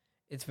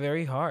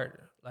very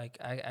hard. Like,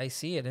 I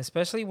see it,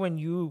 especially when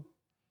you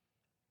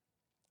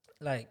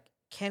like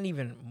can't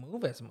even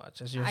move as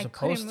much as you're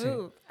supposed to.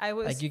 Move. I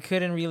was like, you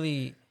couldn't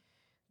really.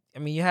 I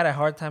mean, you had a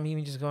hard time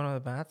even just going to the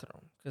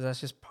bathroom, because that's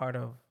just part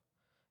of,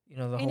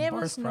 the whole birth process. And it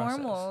was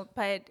normal,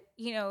 but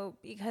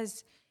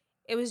because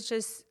it was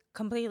just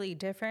completely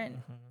different.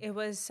 It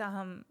was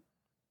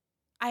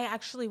I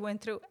actually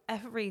went through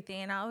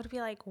everything, and I would be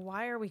like,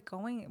 why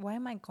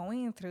am I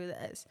going through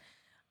this?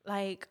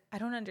 Like, I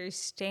don't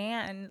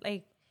understand.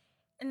 Like,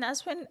 and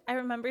that's when I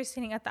remember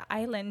sitting at the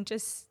island,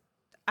 just,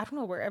 I don't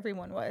know where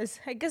everyone was.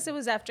 I guess it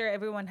was after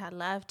everyone had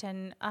left.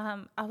 And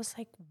I was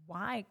like,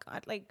 why,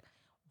 God? Like,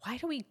 why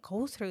do we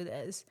go through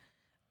this?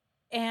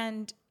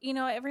 And,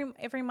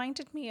 it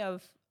reminded me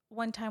of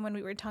one time when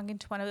we were talking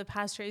to one of the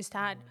pastors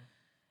that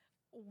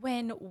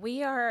when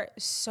we are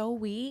so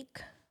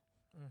weak,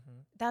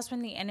 that's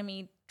when the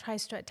enemy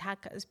tries to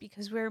attack us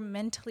because we're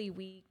mentally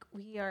weak.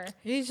 We are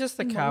He's just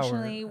a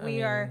emotionally, coward.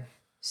 we are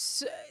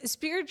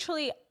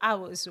spiritually, I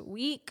was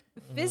weak.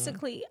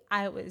 Physically,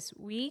 I was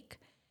weak.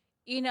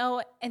 You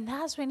know, and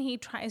that's when he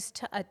tries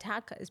to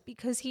attack us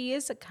because he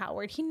is a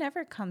coward. He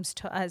never comes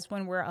to us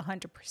when we're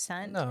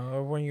 100%. No,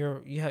 or when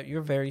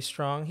you're very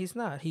strong. He's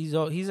not. He's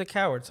a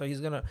coward. So he's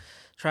gonna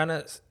try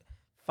to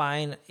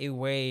find a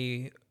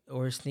way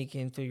or sneak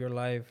into your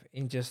life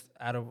and just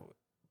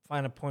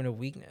find a point of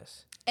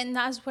weakness. And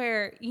that's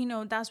where, you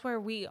know, that's where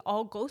we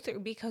all go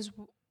through because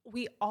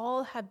we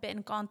all have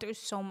gone through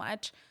so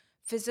much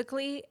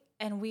physically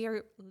and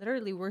we're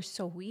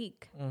so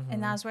weak.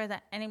 And that's where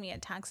the enemy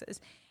attacks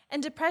us.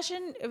 And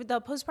depression,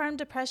 the postpartum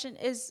depression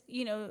is,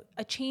 you know,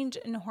 a change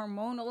in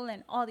hormonal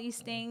and all these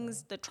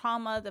things, the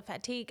trauma, the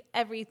fatigue,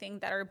 everything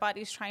that our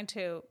body's trying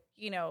to,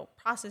 you know,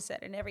 process it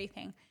and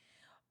everything.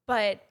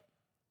 But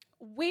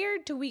where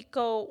do we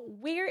go?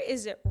 Where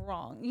is it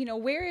wrong? You know,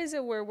 where is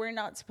it where we're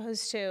not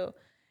supposed to?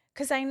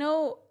 Because I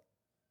know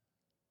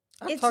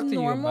it's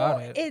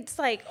normal. It's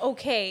like,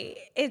 okay,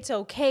 it's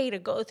okay to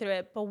go through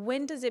it. But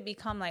when does it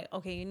become like,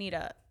 okay, you need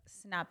to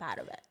snap out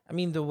of it? I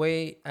mean, the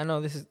way I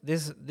know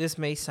this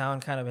may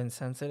sound kind of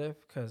insensitive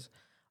because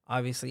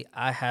obviously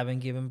I haven't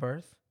given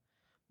birth,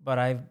 but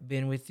I've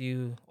been with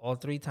you all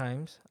 3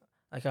 times,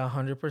 like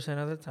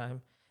 100% of the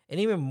time, and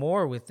even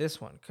more with this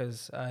one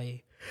because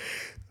I.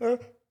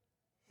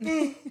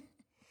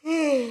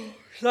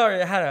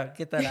 Sorry, I had to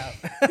get that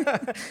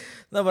out.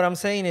 No, what I'm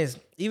saying is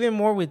even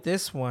more with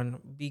this one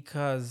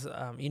because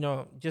you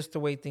know, just the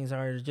way things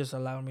are, it just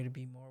allowed me to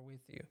be more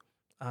with you.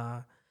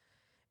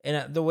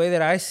 And the way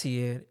that I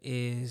see it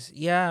is,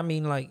 yeah, I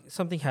mean, like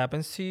something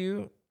happens to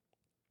you.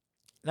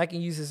 And I can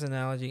use this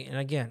analogy. And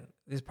again,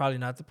 this is probably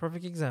not the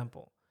perfect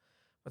example.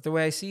 But the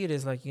way I see it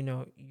is like, you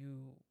know,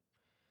 you,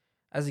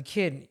 as a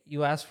kid,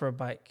 you ask for a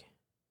bike.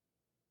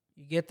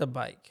 You get the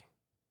bike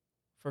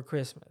for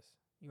Christmas.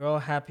 You're all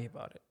happy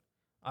about it.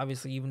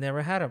 Obviously, you've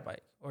never had a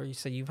bike. Or you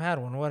say you've had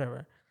one,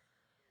 whatever.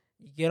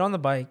 You get on the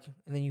bike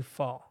and then you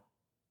fall.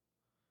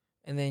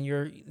 And then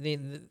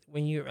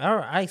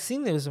I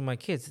seen this with my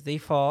kids. They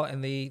fall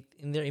and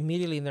they're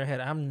immediately in their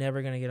head, I'm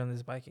never gonna get on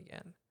this bike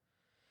again.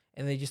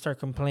 And they just start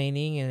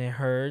complaining and it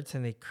hurts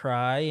and they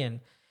cry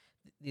and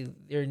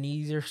their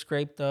knees are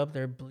scraped up,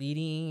 they're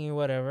bleeding or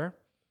whatever.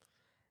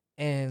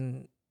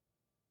 And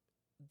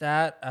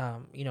that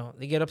you know,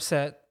 they get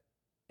upset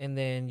and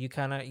then you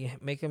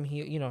make them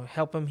heal, you know,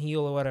 help them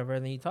heal or whatever,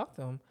 and then you talk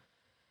to them.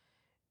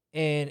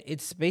 And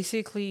it's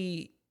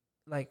basically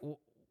like,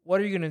 what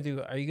are you going to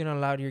do? Are you going to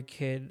allow your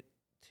kid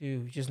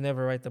to just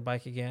never ride the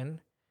bike again?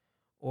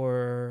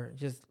 Or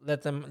just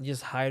let them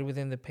just hide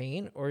within the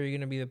pain? Or are you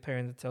going to be the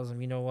parent that tells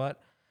them, you know what?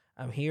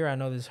 I'm here. I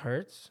know this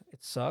hurts.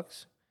 It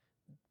sucks.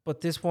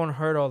 But this won't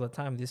hurt all the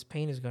time. This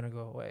pain is going to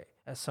go away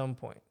at some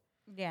point.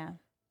 Yeah.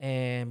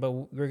 But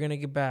we're going to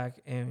get back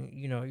and,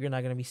 you know, you're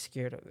not going to be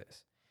scared of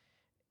this.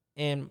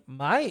 And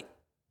the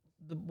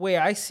way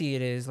I see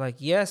it is like,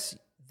 yes,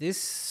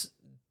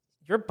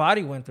 your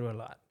body went through a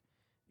lot.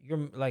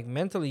 You're like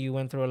mentally you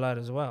went through a lot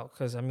as well.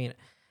 Because I mean,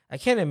 I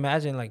can't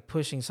imagine like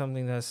pushing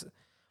something that's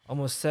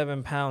almost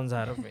 7 pounds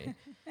out of me.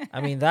 I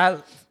mean,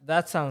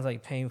 that sounds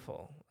like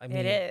painful. I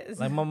mean, it is.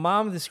 Like my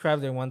mom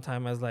described it one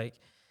time as like,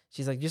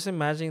 she's like, just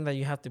imagine that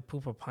you have to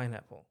poop a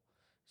pineapple.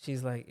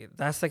 She's like,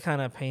 that's the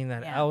kind of pain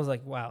that I was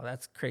like, wow,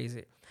 that's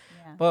crazy.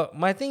 Yeah. But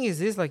my thing is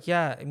this, like,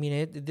 yeah, I mean,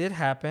 it did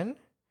happen.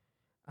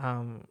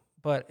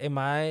 But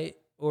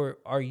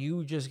are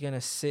you just going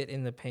to sit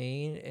in the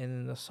pain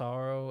and the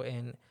sorrow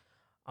and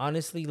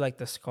honestly, like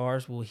the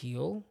scars will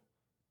heal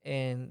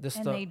and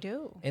they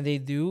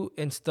do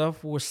and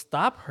stuff will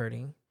stop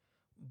hurting.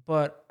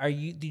 But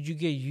did you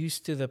get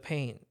used to the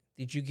pain?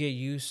 Did you get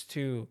used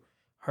to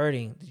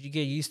hurting? Did you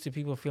get used to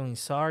people feeling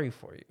sorry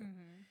for you? Mm-hmm.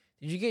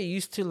 Did you get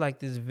used to like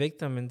this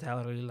victim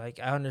mentality? Like,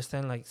 I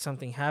understand like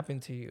something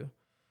happened to you,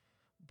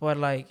 but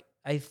like,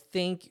 I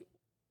think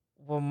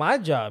what my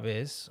job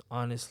is,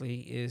 honestly,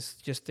 is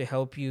just to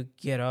help you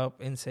get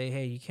up and say,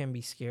 hey, you can't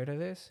be scared of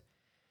this.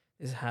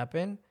 This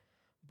happened,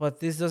 but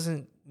this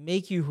doesn't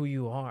make you who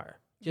you are.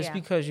 Just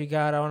because you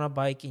got on a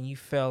bike and you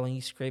fell and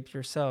you scraped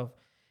yourself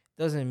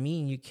doesn't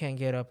mean you can't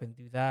get up and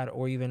do that,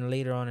 or even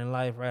later on in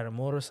life, ride a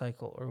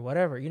motorcycle or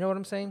whatever. You know what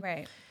I'm saying?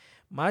 Right.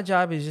 My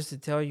job is just to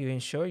tell you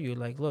and show you,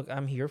 like, look,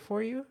 I'm here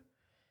for you.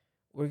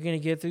 We're going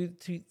to get through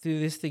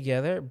this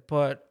together.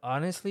 But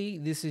honestly,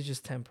 this is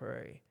just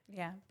temporary.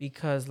 Yeah.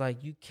 Because,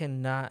 like, you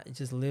cannot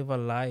just live a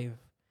life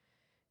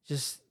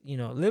just, you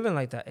know, living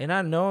like that. And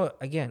I know,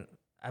 again,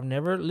 I've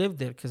never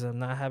lived it because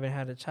haven't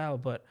had a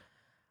child, but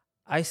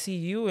I see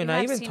you and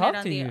I even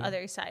talk to you. On the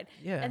other side.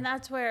 Yeah. And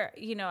that's where,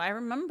 you know, I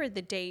remember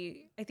the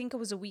day, I think it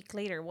was a week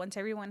later, once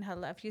everyone had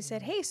left, you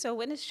said, hey, so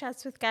when is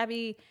Chats with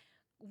Gabby?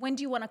 When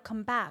do you want to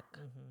come back?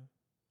 Mm-hmm.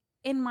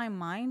 In my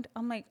mind,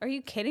 I'm like, are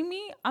you kidding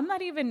me? I'm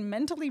not even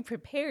mentally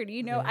prepared.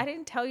 You know, I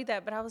didn't tell you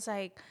that, but I was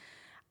like,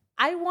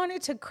 I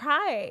wanted to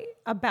cry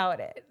about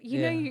it.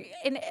 You know,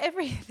 and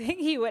everything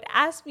he would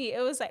ask me,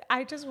 it was like,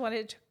 I just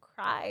wanted to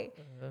cry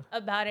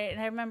about it.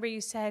 And I remember you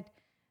said,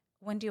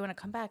 when do you want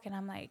to come back? And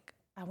I'm like,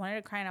 I wanted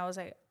to cry. And I was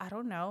like, I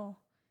don't know.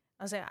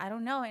 I was like, I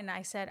don't know. And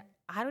I said,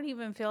 I don't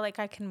even feel like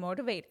I can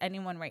motivate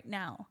anyone right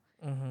now.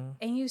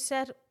 And you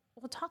said,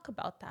 we'll talk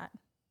about that.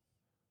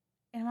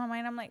 In my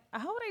mind, I'm like,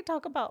 how would I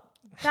talk about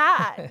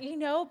that? You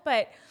know,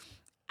 but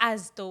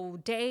as the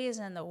days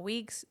and the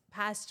weeks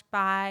passed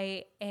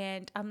by,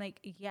 and I'm like,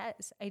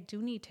 yes, I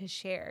do need to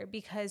share,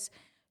 because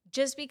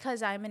just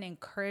because I'm an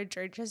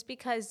encourager, just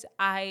because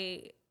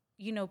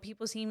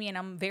people see me and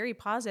I'm very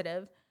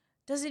positive,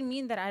 doesn't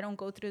mean that I don't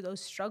go through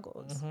those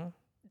struggles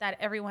that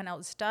everyone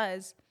else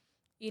does,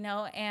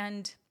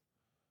 and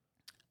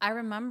I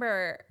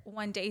remember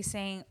one day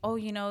saying, oh,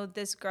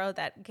 this girl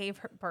that gave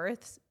her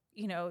birth,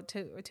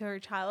 to her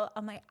child,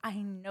 I'm like, I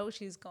know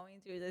she's going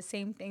through the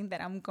same thing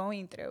that I'm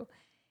going through.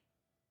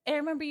 And I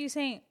remember you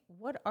saying,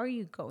 what are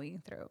you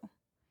going through?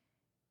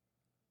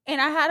 And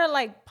I had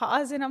to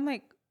pause, and I'm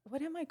like,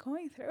 what am I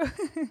going through?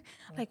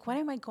 What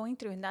am I going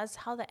through? And that's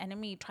how the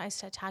enemy tries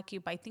to attack you,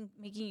 by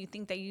making you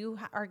think that you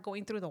are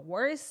going through the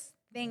worst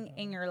thing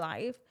in your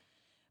life.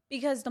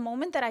 Because the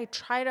moment that I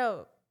try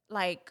to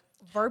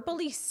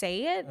verbally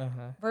say it,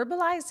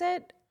 verbalize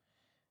it,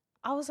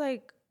 I was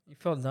like, you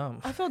felt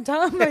dumb. I felt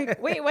dumb.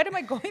 Like, wait, what am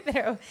I going through?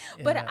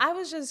 Yeah. But I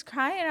was just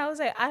crying. I was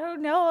like, I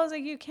don't know. I was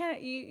like, you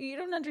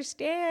don't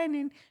understand.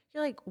 And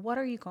you're like, what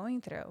are you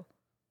going through?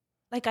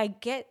 I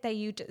get that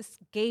you just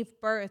gave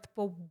birth,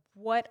 but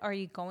what are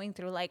you going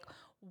through?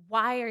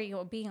 Why are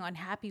you being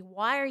unhappy?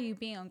 Why are you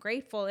being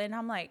ungrateful? And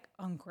I'm like,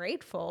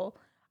 ungrateful?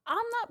 I'm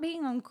not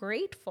being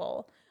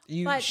ungrateful.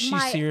 But she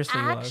my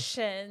seriously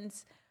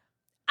actions,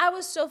 I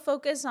was so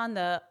focused on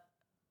the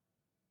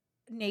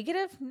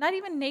negative, not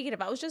even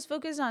negative. I was just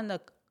focused on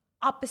the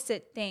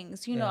opposite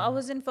things. I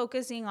wasn't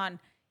focusing on,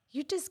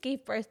 you just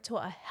gave birth to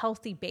a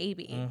healthy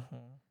baby,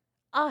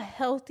 a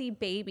healthy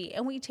baby.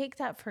 And we take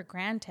that for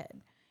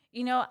granted.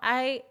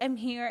 I am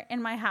here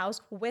in my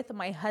house with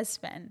my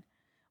husband,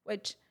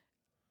 which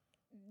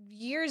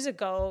years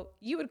ago,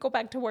 you would go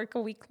back to work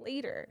a week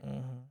later.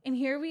 And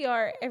here we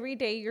are every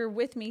day. You're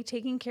with me,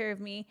 taking care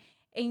of me.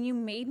 And you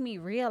made me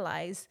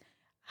realize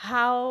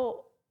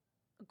how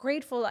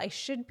grateful I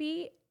should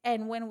be.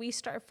 And when we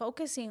start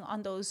focusing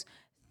on those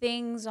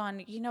things,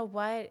 on, you know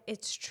what,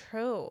 it's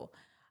true.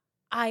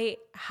 I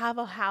have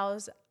a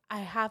house. I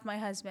have my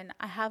husband.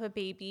 I have a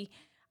baby.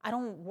 I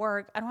don't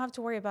work. I don't have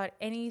to worry about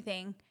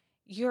anything.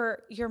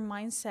 Your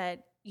mindset,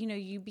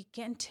 you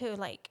begin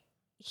to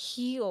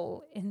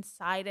heal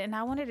inside. And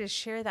I wanted to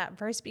share that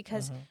verse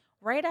because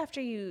right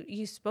after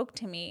you spoke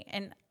to me,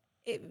 and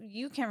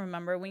you can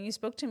remember when you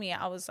spoke to me,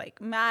 I was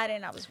mad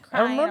and I was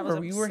crying. I remember I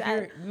was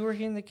upset. we were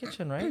here in the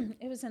kitchen, right?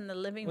 It was in the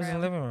living room. It was in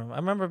the living room. I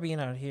remember being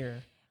out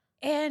here.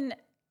 And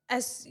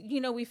as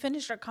we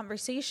finished our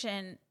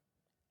conversation,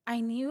 I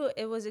knew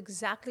it was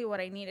exactly what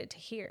I needed to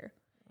hear.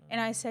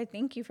 And I said,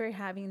 thank you for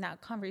having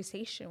that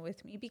conversation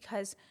with me,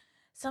 because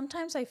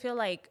sometimes I feel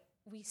like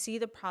we see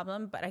the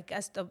problem, but I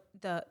guess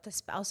the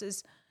spouse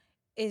is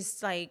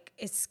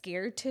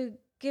scared to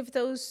give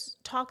those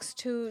talks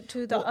to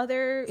the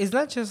other. It's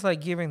not just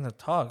giving the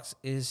talks.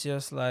 It's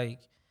just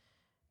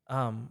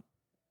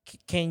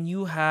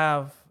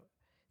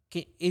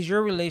is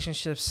your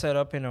relationship set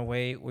up in a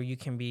way where you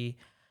can be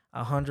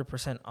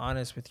 100%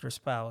 honest with your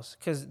spouse?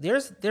 Because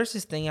there's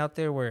this thing out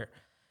there where,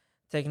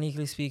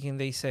 technically speaking,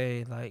 they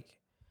say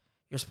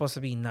you're supposed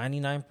to be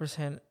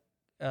 99%,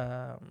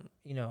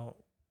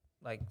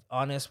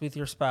 honest with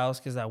your spouse,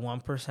 because that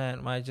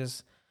 1% might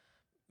just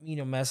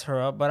mess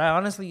her up. But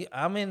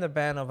I'm in the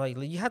band of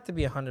you have to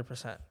be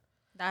 100%.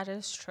 That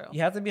is true.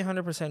 You have to be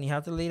 100%. You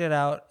have to lead it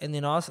out, and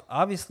then also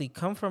obviously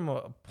come from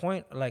a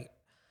point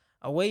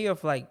a way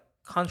of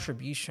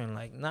contribution,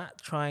 not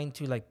trying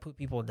to put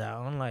people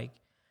down,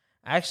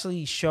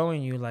 actually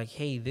showing you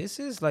hey, this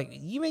is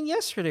even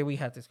yesterday we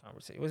had this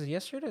conversation. Was it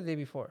yesterday or the day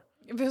before?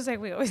 It feels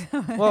like we always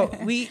well,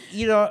 we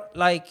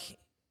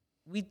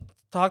we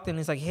talked, and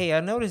it's hey, I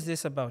noticed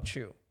this about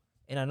you,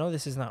 and I know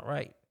this is not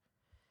right.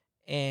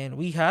 And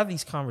we have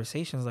these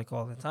conversations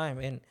all the time.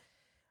 And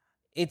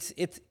it's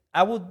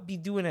I would be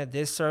doing a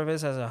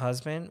disservice as a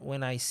husband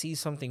when I see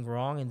something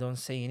wrong and don't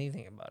say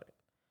anything about it.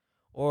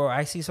 Or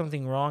I see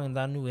something wrong and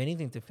don't do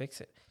anything to fix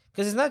it.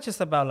 Because it's not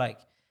just about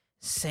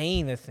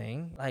saying the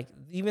thing.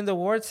 Even the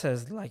word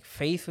says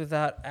faith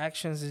without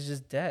actions is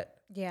just dead.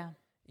 Yeah.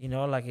 It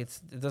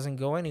doesn't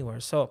go anywhere.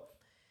 So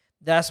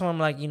that's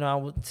when I'm I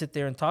would sit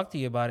there and talk to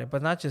you about it.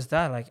 But not just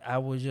that, I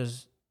would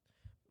just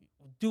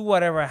do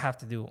whatever I have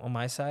to do on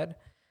my side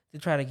to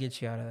try to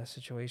get you out of that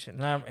situation.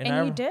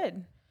 And you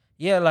did.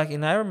 Yeah,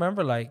 and I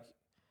remember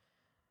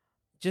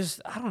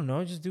just, I don't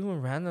know, just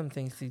doing random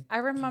things. I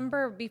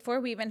remember before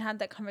we even had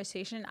that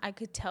conversation, I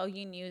could tell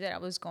you knew that I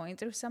was going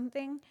through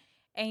something.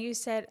 And you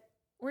said,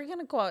 we're going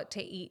to go out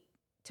to eat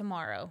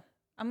tomorrow.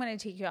 I'm going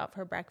to take you out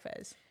for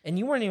breakfast. And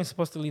you weren't even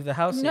supposed to leave the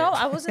house No, yet.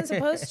 I wasn't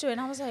supposed to. And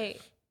I was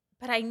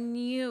but I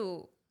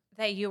knew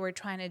that you were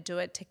trying to do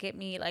it to get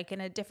me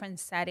in a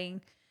different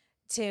setting,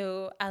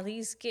 to at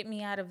least get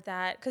me out of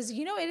that. Because,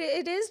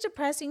 it is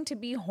depressing to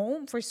be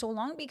home for so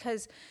long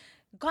because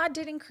God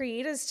didn't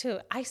create us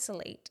to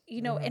isolate,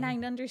 and I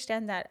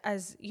understand that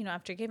as,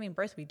 after giving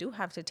birth, we do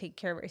have to take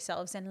care of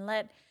ourselves and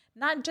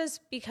not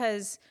just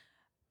because,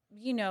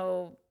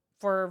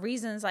 for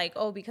reasons like,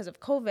 oh, because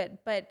of COVID,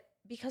 but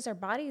because our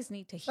bodies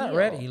need to heal. Not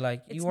ready.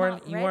 Like It's you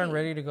weren't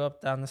ready to go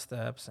up down the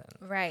steps,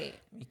 and right.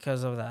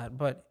 because of that.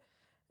 But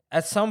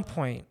at some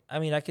point, I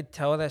mean, I could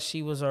tell that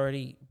she was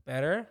already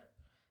better,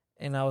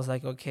 and I was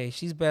like, okay,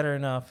 she's better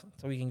enough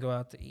so we can go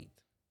out to eat.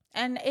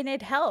 And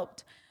it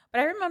helped. But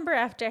I remember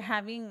after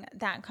having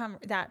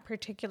that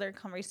particular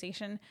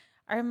conversation,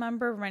 I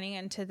remember running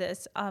into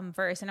this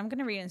verse, and I'm going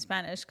to read in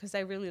Spanish because I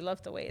really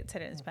love the way it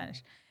said it in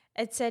Spanish.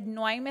 It said,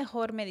 "No hay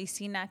mejor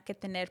medicina que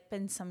tener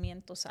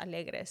pensamientos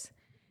alegres.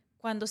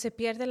 Cuando se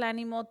pierde el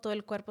ánimo, todo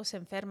el cuerpo se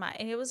enferma."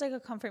 And it was like a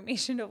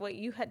confirmation of what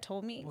you had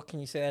told me. What can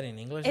you say that in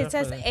English? It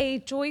says, "A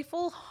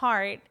joyful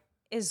heart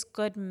is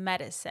good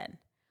medicine,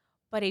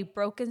 but a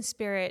broken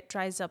spirit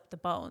dries up the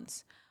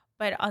bones."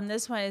 But on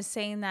this one, is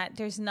saying that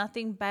there's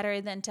nothing better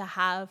than to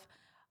have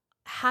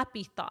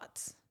happy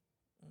thoughts.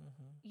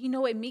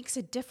 It makes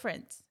a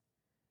difference.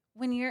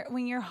 When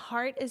your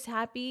heart is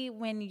happy,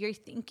 when you're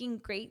thinking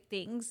great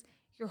things,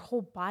 your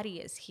whole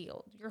body is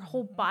healed. Your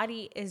whole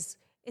body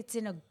it's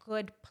in a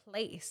good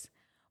place.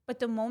 But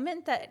the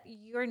moment that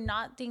you're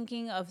not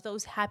thinking of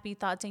those happy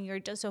thoughts and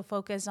you're just so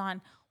focused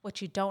on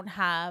what you don't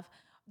have,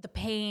 the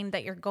pain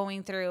that you're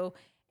going through,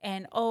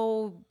 and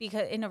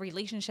because in a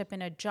relationship,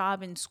 in a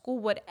job, in school,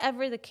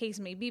 whatever the case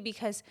may be,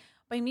 because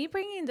by me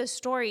bringing the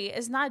story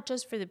is not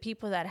just for the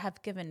people that have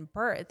given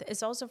birth,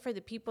 it's also for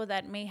the people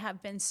that may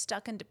have been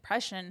stuck in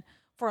depression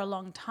for a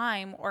long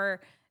time, or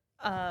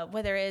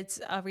whether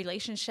it's a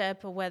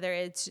relationship, whether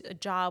it's a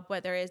job,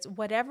 whether it's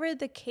whatever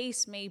the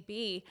case may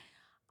be.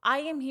 I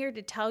am here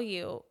to tell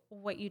you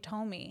what you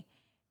told me.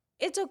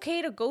 It's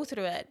okay to go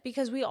through it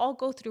because we all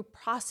go through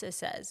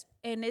processes,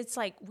 and it's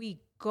like we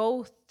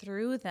go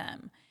through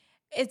them.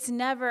 It's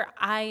never,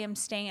 I am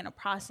staying in a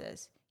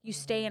process. You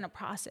stay in a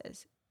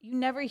process. You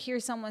never hear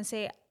someone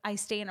say, I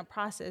stay in a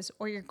process,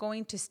 or you're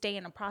going to stay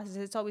in a process.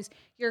 It's always,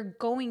 you're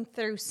going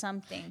through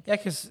something. Yeah,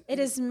 because it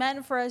is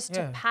meant for us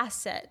to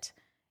pass it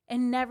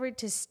and never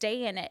to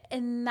stay in it.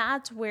 And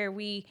that's where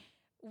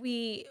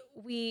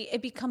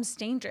it becomes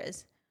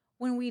dangerous.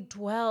 When we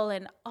dwell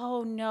and,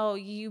 oh no,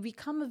 you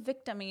become a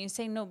victim and you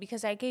say, no,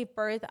 because I gave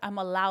birth, I'm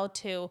allowed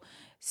to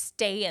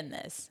stay in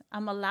this.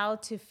 I'm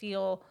allowed to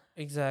feel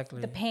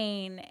exactly the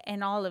pain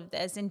and all of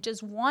this and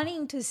just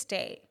wanting to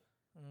stay.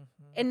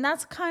 And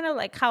that's kind of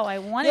like how I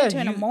wanted to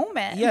in a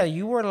moment. Yeah,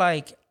 you were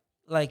like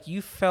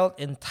you felt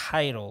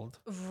entitled.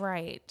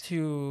 Right.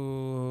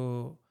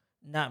 To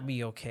not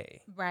be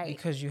okay. Right.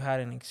 Because you had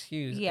an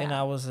excuse. Yeah. And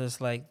I was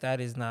just like,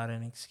 that is not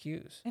an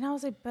excuse. And I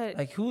was like, but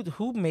like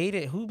who made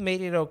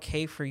it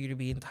okay for you to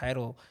be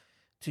entitled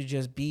to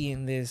just be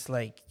in this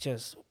like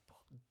just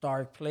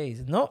dark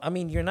place? No, I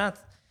mean, you're not.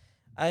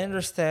 I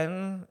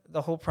understand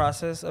the whole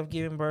process of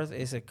giving birth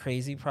is a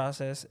crazy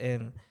process,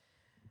 and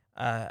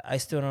I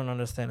still don't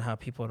understand how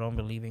people don't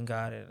believe in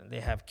God and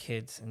they have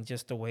kids, and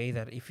just the way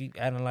that if you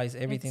analyze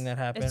everything that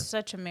happened, it's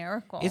such a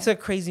miracle. It's a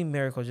crazy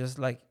miracle, just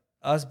like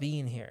us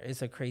being here.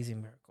 It's a crazy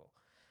miracle.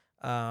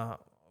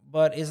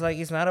 But it's like,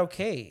 it's not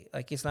okay.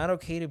 Like, it's not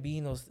okay to be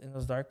in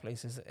those dark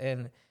places.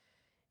 And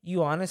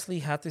you honestly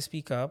have to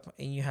speak up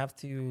and you have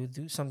to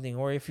do something.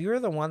 Or if you're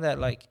the one that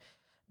like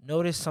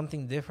noticed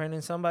something different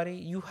in somebody,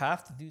 you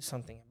have to do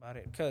something about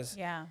it. Because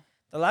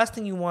the last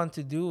thing you want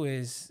to do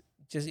is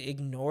just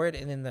ignore it,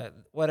 and then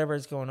whatever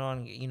is going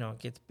on,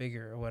 gets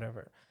bigger or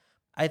whatever.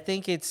 I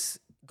think it's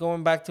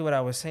going back to what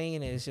I was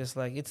saying, is just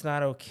like, it's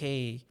not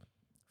okay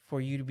for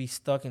you to be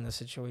stuck in the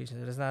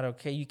situation. It's not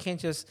okay. You can't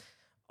just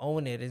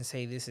own it and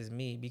say, this is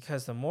me,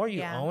 because the more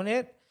you own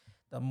it,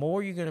 the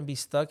more you're going to be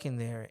stuck in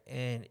there,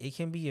 and it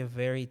can be a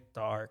very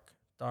dark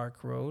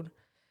road.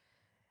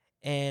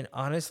 And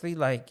honestly,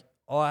 like,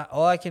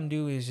 all I can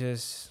do is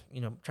just,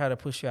 try to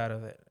push you out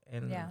of it.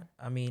 And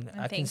I mean,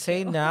 I can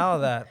say now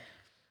that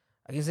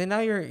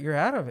you're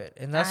out of it.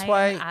 And that's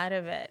why I'm out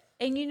of it.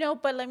 And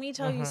but let me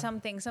tell you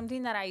something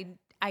that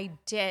I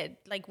did.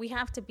 Like, we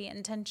have to be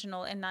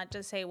intentional and not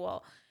just say,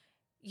 well,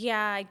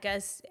 yeah, I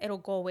guess it'll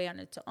go away on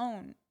its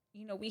own.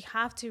 We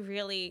have to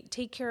really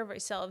take care of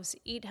ourselves,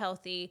 eat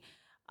healthy,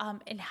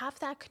 and have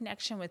that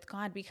connection with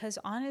God. Because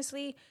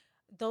honestly,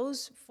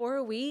 those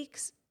 4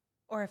 weeks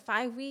or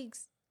 5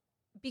 weeks,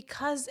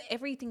 because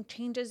everything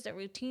changes, the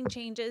routine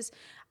changes,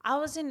 I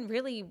wasn't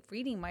really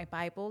reading my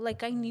Bible.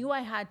 Like, I knew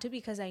I had to,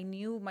 because I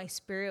knew my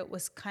spirit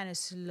was kind of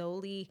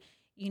slowly,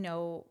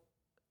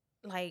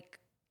 like,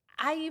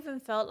 I even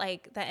felt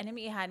like the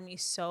enemy had me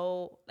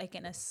so like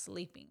in a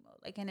sleeping mode,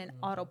 like in an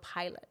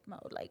autopilot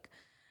mode. Like,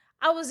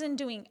 I wasn't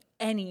doing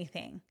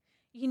anything,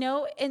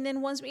 and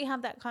then once we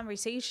have that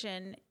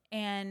conversation,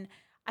 and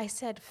I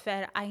said,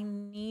 Fed, I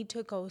need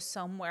to go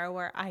somewhere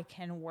where I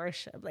can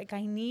worship. Like,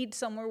 I need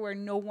somewhere where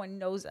no one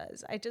knows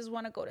us. I just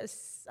want to go to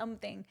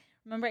something.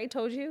 Remember I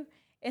told you?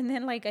 And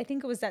then, like, I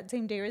think it was that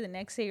same day or the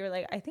next day, you're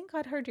like, I think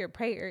God heard your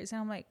prayers.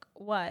 And I'm like,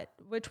 what?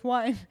 Which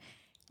one?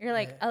 You're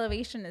like,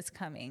 Elevation is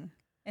coming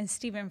and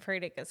Stephen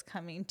Furtick is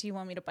coming. Do you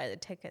want me to buy the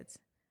tickets?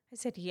 I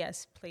said,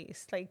 yes,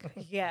 please. Like,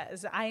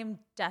 yes, I am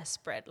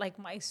desperate. Like,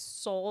 my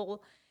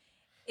soul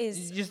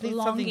is You just need something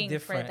longing for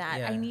different, that.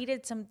 yeah. I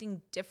needed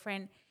something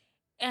different.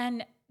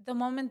 And the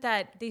moment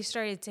that they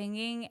started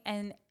singing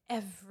and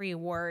every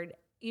word,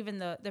 even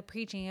the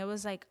preaching, it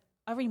was like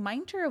a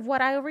reminder of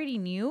what I already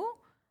knew,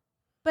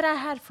 but I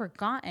had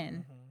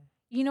forgotten.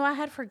 You know, I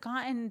had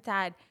forgotten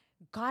that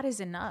God is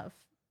enough,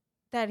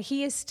 that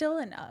he is still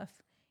enough,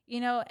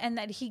 you know, and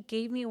that he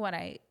gave me what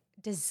I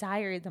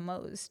desired the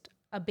most,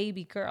 a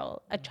baby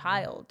girl, a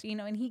child, you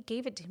know, and he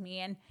gave it to me.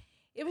 And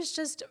it was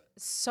just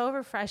so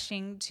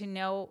refreshing to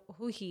know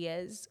who he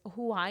is,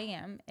 who I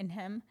am in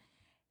him,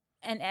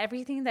 and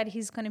everything that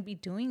he's going to be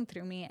doing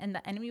through me. And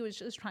the enemy was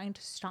just trying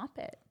to stop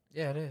it.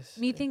 Yeah, it is.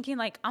 Me thinking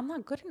like, I'm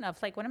not good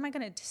enough. Like, what am I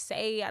going to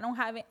say? I don't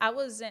have it. I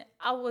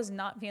was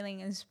not feeling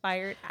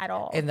inspired at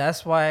all. And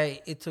that's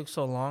why it took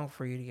so long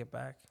for you to get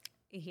back.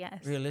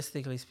 Yes.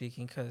 Realistically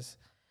speaking, because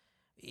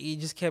you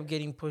just kept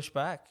getting pushed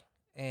back.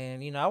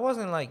 And, you know, I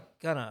wasn't like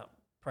gonna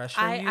pressure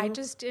you. I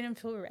just didn't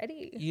feel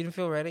ready. You didn't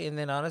feel ready. And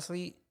then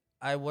honestly,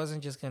 I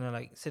wasn't just gonna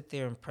like sit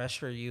there and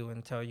pressure you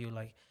and tell you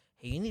like,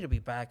 hey, you need to be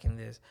back in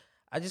this.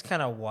 I just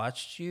kind of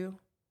watched you,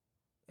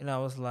 and I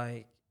was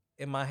like,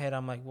 in my head,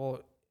 I'm like,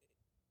 well,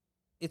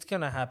 it's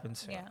gonna happen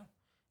soon. Yeah.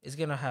 It's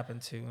gonna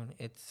happen soon.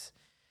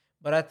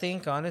 But I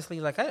think honestly,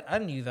 like I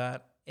knew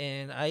that,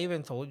 and I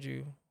even told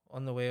you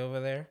on the way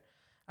over there.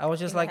 I was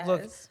just like,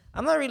 look, Yes.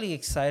 I'm not really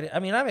excited. I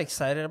mean, I'm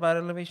excited about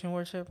Elevation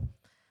Worship.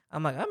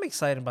 I'm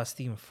excited about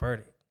Stephen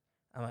Furtick.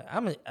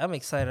 I'm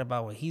excited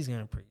about what he's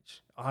gonna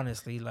preach.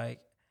 Honestly, like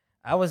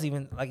I was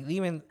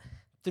even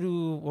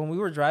through when we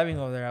were driving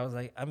over there, I was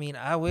like, I mean,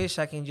 I wish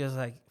I can just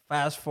like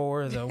fast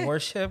forward the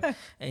worship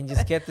and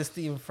just get to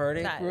Stephen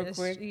Furtick real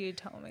quick. You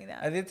told me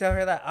that. I did tell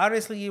her that.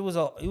 Honestly, it was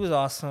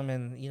awesome,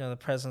 and you know the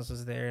presence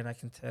was there, and I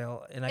can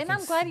tell. And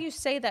I'm glad you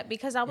say that,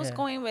 because I was Yeah.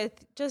 going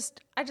with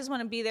I just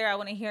want to be there. I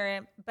want to hear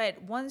it.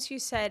 But once you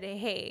said,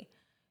 hey,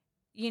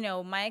 you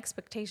know, my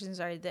expectations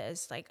are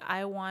this, like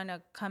I want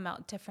to come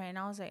out different. And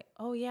I was like,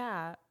 oh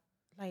yeah,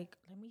 like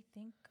let me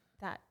think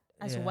that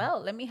as Yeah.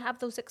 well. Let me have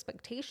those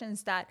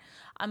expectations that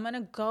I'm going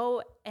to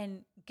go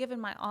and give it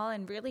my all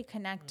and really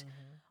connect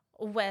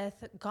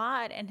with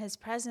God and his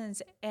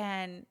presence.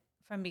 And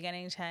from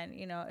beginning to end,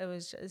 you know, it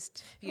was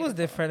just It was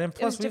different, and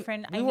It was plus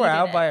different. I we were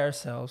out needed by it.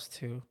 ourselves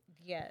too.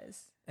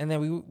 Yes. And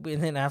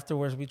then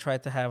afterwards we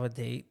tried to have a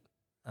date.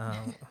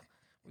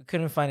 We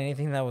couldn't find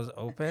anything that was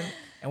open,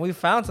 and we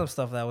found some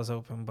stuff that was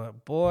open,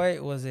 but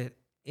boy, was it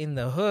in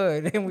the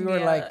hood. And we were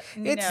Yeah, like,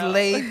 it's no.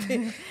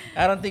 late.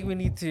 I don't think we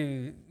need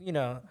to, you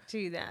know,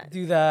 Do that.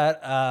 do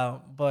that.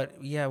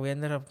 But yeah, we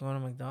ended up going to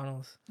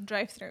McDonald's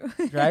Drive through.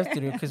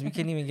 drive-through because we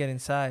couldn't even get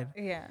inside.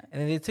 Yeah.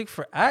 And then it took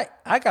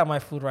I got my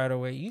food right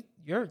away.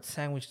 Your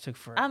sandwich took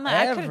forever. I'm like,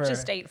 I could have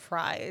just ate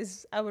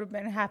fries. I would have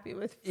been happy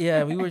with.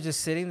 Yeah, we were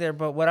just sitting there.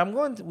 But what I'm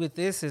going with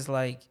this is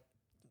like,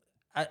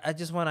 I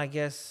just want, I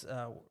guess,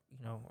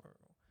 you know,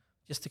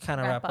 just to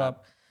kind of wrap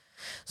up.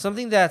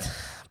 Something that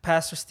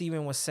Pastor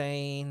Stephen was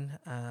saying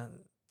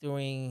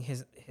during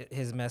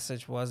his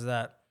message was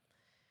that,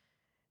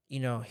 you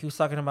know, he was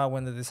talking about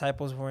when the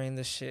disciples were in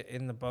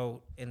the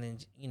boat, and then,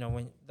 you know,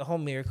 when the whole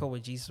miracle where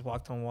Jesus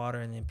walked on water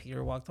and then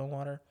Peter walked on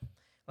water,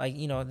 like,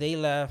 you know, they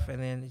left,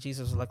 and then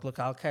Jesus was like, look,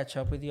 I'll catch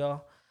up with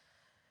y'all.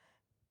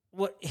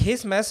 What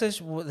his message,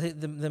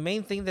 the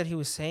main thing that he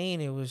was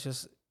saying, he was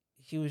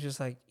just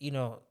like, you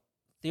know,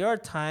 there are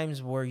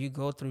times where you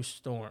go through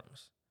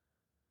storms,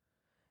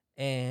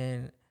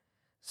 and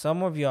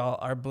some of y'all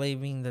are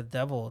blaming the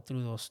devil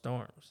through those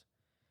storms.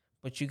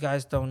 But you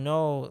guys don't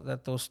know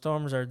that those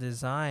storms are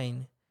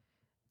designed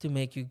to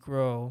make you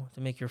grow,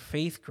 to make your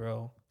faith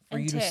grow, for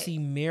And you to to see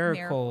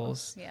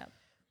miracles, Yeah.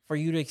 for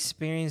you to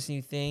experience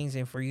new things,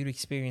 and for you to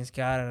experience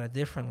God at a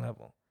different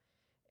level.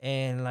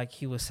 And like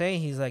he was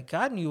saying, he's like,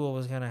 God knew what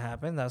was going to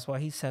happen. That's why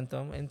he sent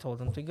them and told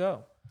them to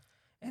go.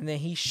 And then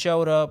he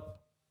showed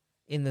up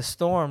in the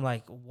storm,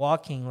 like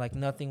walking like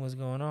nothing was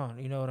going on.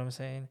 You know what I'm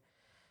saying?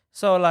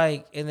 So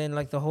like, and then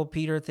like the whole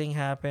Peter thing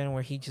happened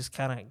where he just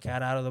kind of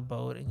got out of the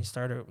boat and he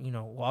started, you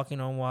know,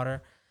 walking on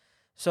water.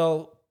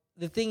 So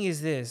the thing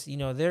is this, you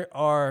know, there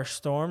are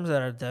storms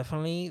that are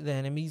definitely the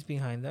enemies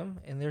behind them,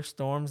 and there's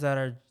storms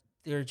that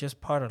they're just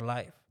part of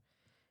life.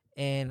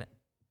 And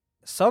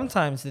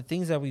sometimes the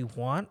things that we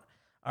want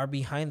are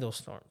behind those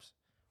storms.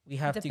 We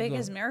have The to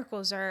biggest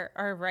miracles are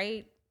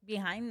right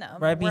behind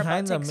them. right We're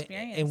behind about to them,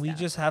 experience and we them.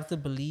 just have to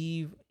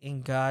believe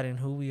in God and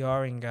who we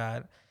are in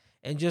God,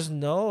 and just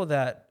know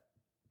that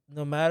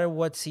no matter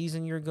what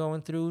season you're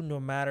going through, no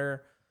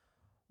matter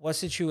what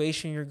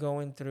situation you're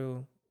going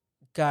through,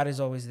 God is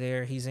always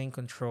there. He's in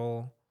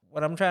control.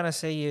 What I'm trying to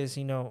say is,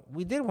 you know,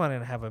 we did want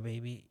to have a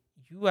baby.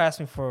 You asked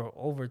me for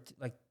over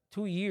like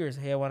 2 years.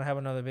 Hey, I want to have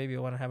another baby. I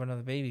want to have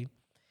another baby.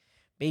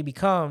 Baby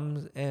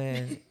comes,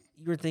 and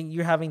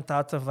you're having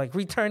thoughts of like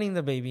returning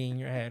the baby in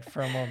your head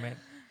for a moment.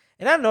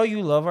 And I know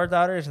you love our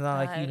daughter. It's not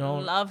like you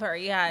don't love her.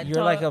 Yeah.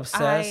 You're like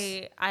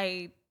obsessed.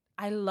 I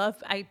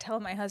tell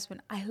my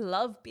husband, I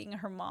love being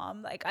her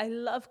mom. Like, I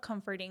love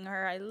comforting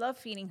her. I love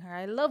feeding her.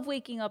 I love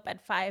waking up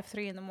at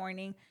 3 in the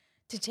morning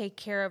to take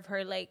care of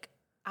her. Like,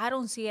 I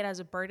don't see it as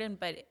a burden,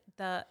 but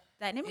the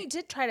enemy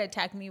did try to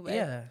attack me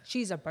with,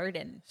 she's a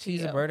burden.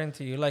 She's a burden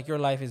to you. Like, your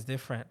life is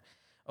different.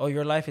 Oh,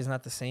 your life is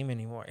not the same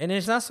anymore. And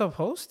it's not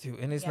supposed to.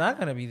 And it's not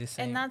going to be the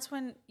same. And that's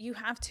when you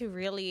have to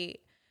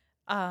really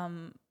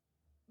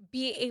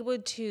be able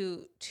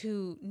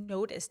to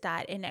notice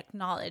that and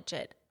acknowledge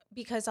it.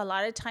 Because a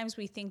lot of times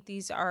we think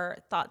these are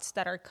thoughts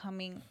that are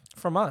coming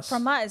from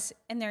us,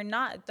 and they're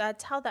not.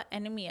 That's how the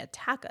enemy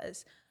attack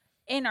us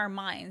in our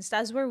minds.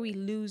 That's where we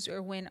lose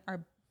or win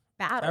our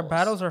battles. Our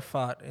battles are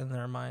fought in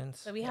our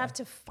minds. So we have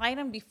to fight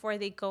them before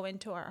they go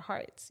into our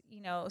hearts,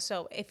 you know.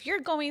 So if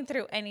you're going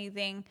through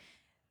anything,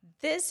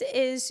 this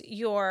is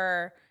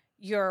your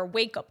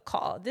wake up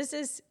call. This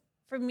is,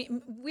 for me,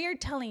 we're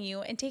telling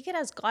you, and take it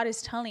as God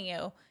is telling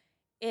you,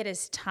 it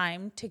is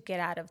time to get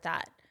out of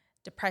that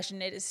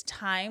depression. It is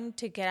time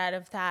to get out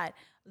of that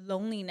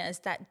loneliness,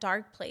 that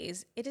dark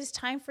place. It is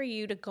time for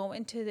you to go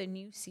into the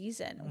new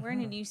season. Mm-hmm. We're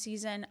in a new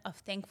season of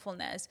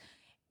thankfulness,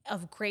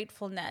 of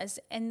gratefulness.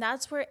 And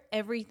that's where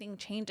everything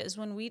changes.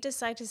 When we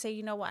decide to say,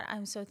 you know what,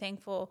 I'm so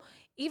thankful,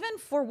 even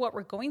for what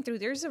we're going through.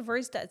 There's a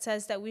verse that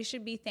says that we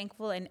should be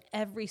thankful in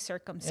every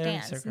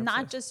circumstance,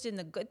 not just in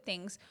the good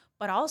things,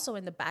 but also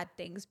in the bad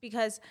things.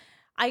 Because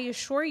I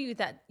assure you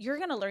that you're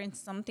going to learn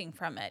something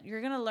from it.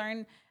 You're going to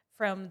learn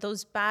from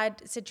those bad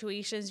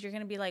situations. You're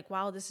going to be like,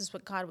 wow, this is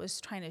what God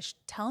was trying to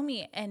tell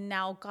me. And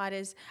now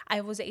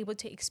I was able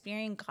to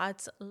experience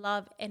God's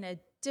love in a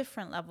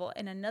different level,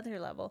 in another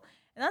level.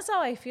 And that's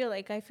how I feel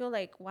like. I feel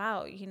like,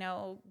 wow, you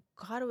know,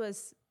 God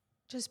was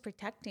just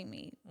protecting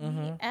me.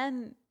 Mm-hmm.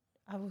 And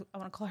I want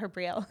to call her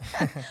Brielle.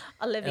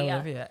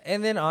 Olivia.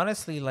 And then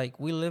honestly, like,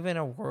 we live in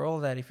a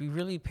world that if you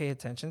really pay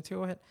attention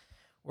to it,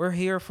 we're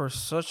here for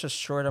such a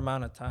short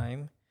amount of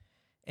time.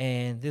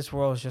 And this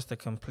world is just a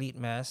complete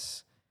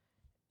mess.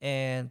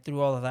 And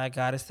through all of that,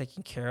 God is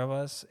taking care of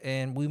us.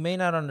 And we may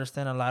not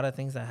understand a lot of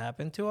things that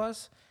happen to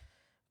us,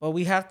 but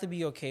we have to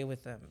be okay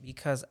with them,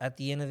 because at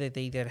the end of the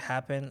day, that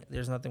happened.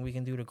 There's nothing we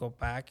can do to go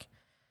back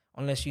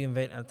unless you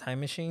invent a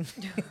time machine.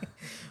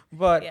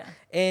 But,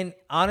 and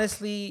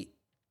honestly,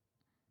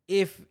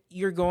 if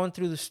you're going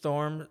through the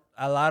storm,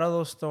 a lot of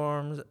those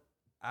storms,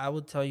 I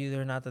would tell you,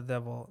 they're not the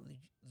devil.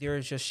 They're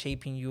just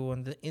shaping you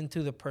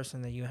into the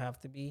person that you have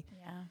to be.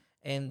 Yeah.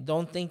 And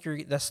don't think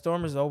the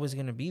storm is always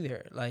going to be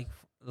there.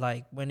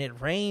 Like when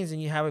it rains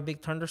and you have a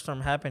big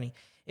thunderstorm happening,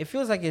 it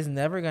feels like it's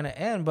never going to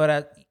end,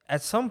 but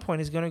at some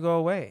point it's going to go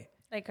away.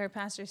 Like our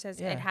pastor says,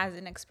 it has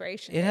an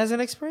expiration date. It has an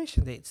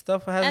expiration date.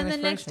 Stuff has an expiration.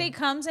 And the next day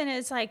comes and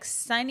it's like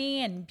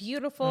sunny and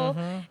beautiful.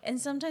 Mm-hmm.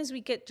 And sometimes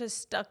we get just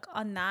stuck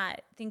on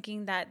that,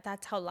 thinking that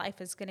that's how life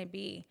is going to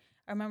be.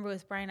 I remember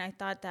with Brian, I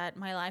thought that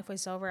my life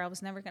was over. I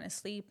was never going to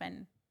sleep.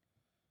 And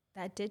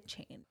that did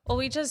change. Well,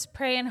 we just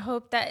pray and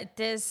hope that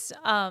this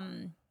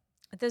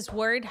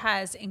word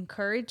has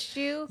encouraged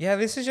you. Yeah,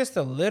 this is just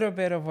a little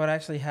bit of what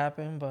actually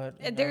happened, but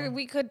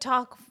we could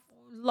talk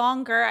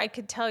longer. I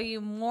could tell you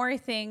more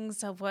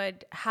things of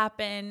what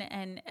happened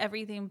and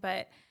everything,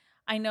 but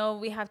I know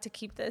we have to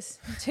keep this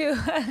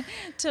to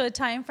a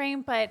time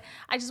frame. But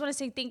I just want to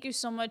say thank you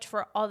so much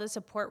for all the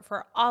support,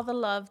 for all the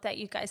love that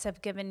you guys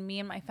have given me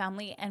and my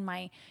family and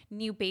my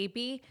new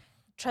baby.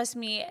 Trust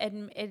me,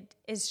 and it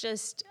is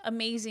just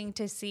amazing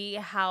to see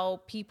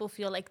how people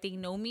feel like they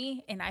know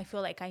me, and I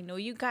feel like I know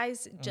you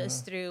guys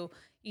just through,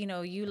 you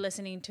know, you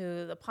listening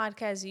to the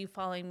podcast, you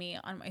following me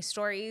on my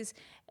stories.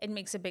 It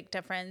makes a big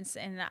difference,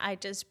 and I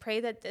just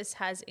pray that this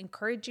has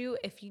encouraged you.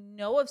 If you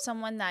know of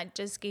someone that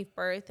just gave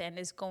birth and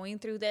is going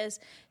through this,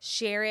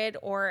 share it.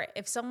 Or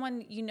if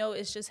someone you know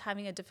is just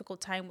having a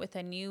difficult time with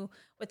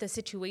a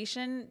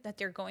situation that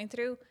they're going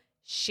through,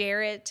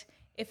 share it.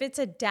 If it's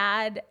a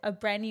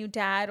brand new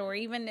dad, or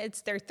even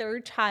it's their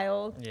third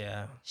child,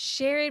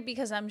 share it,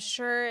 because I'm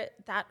sure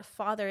that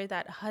father,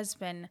 that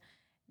husband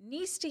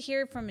needs to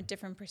hear from a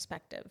different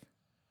perspective,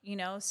 you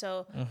know?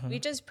 So we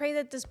just pray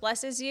that this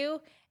blesses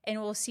you,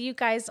 and we'll see you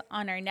guys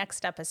on our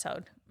next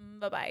episode.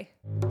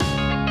 Bye-bye.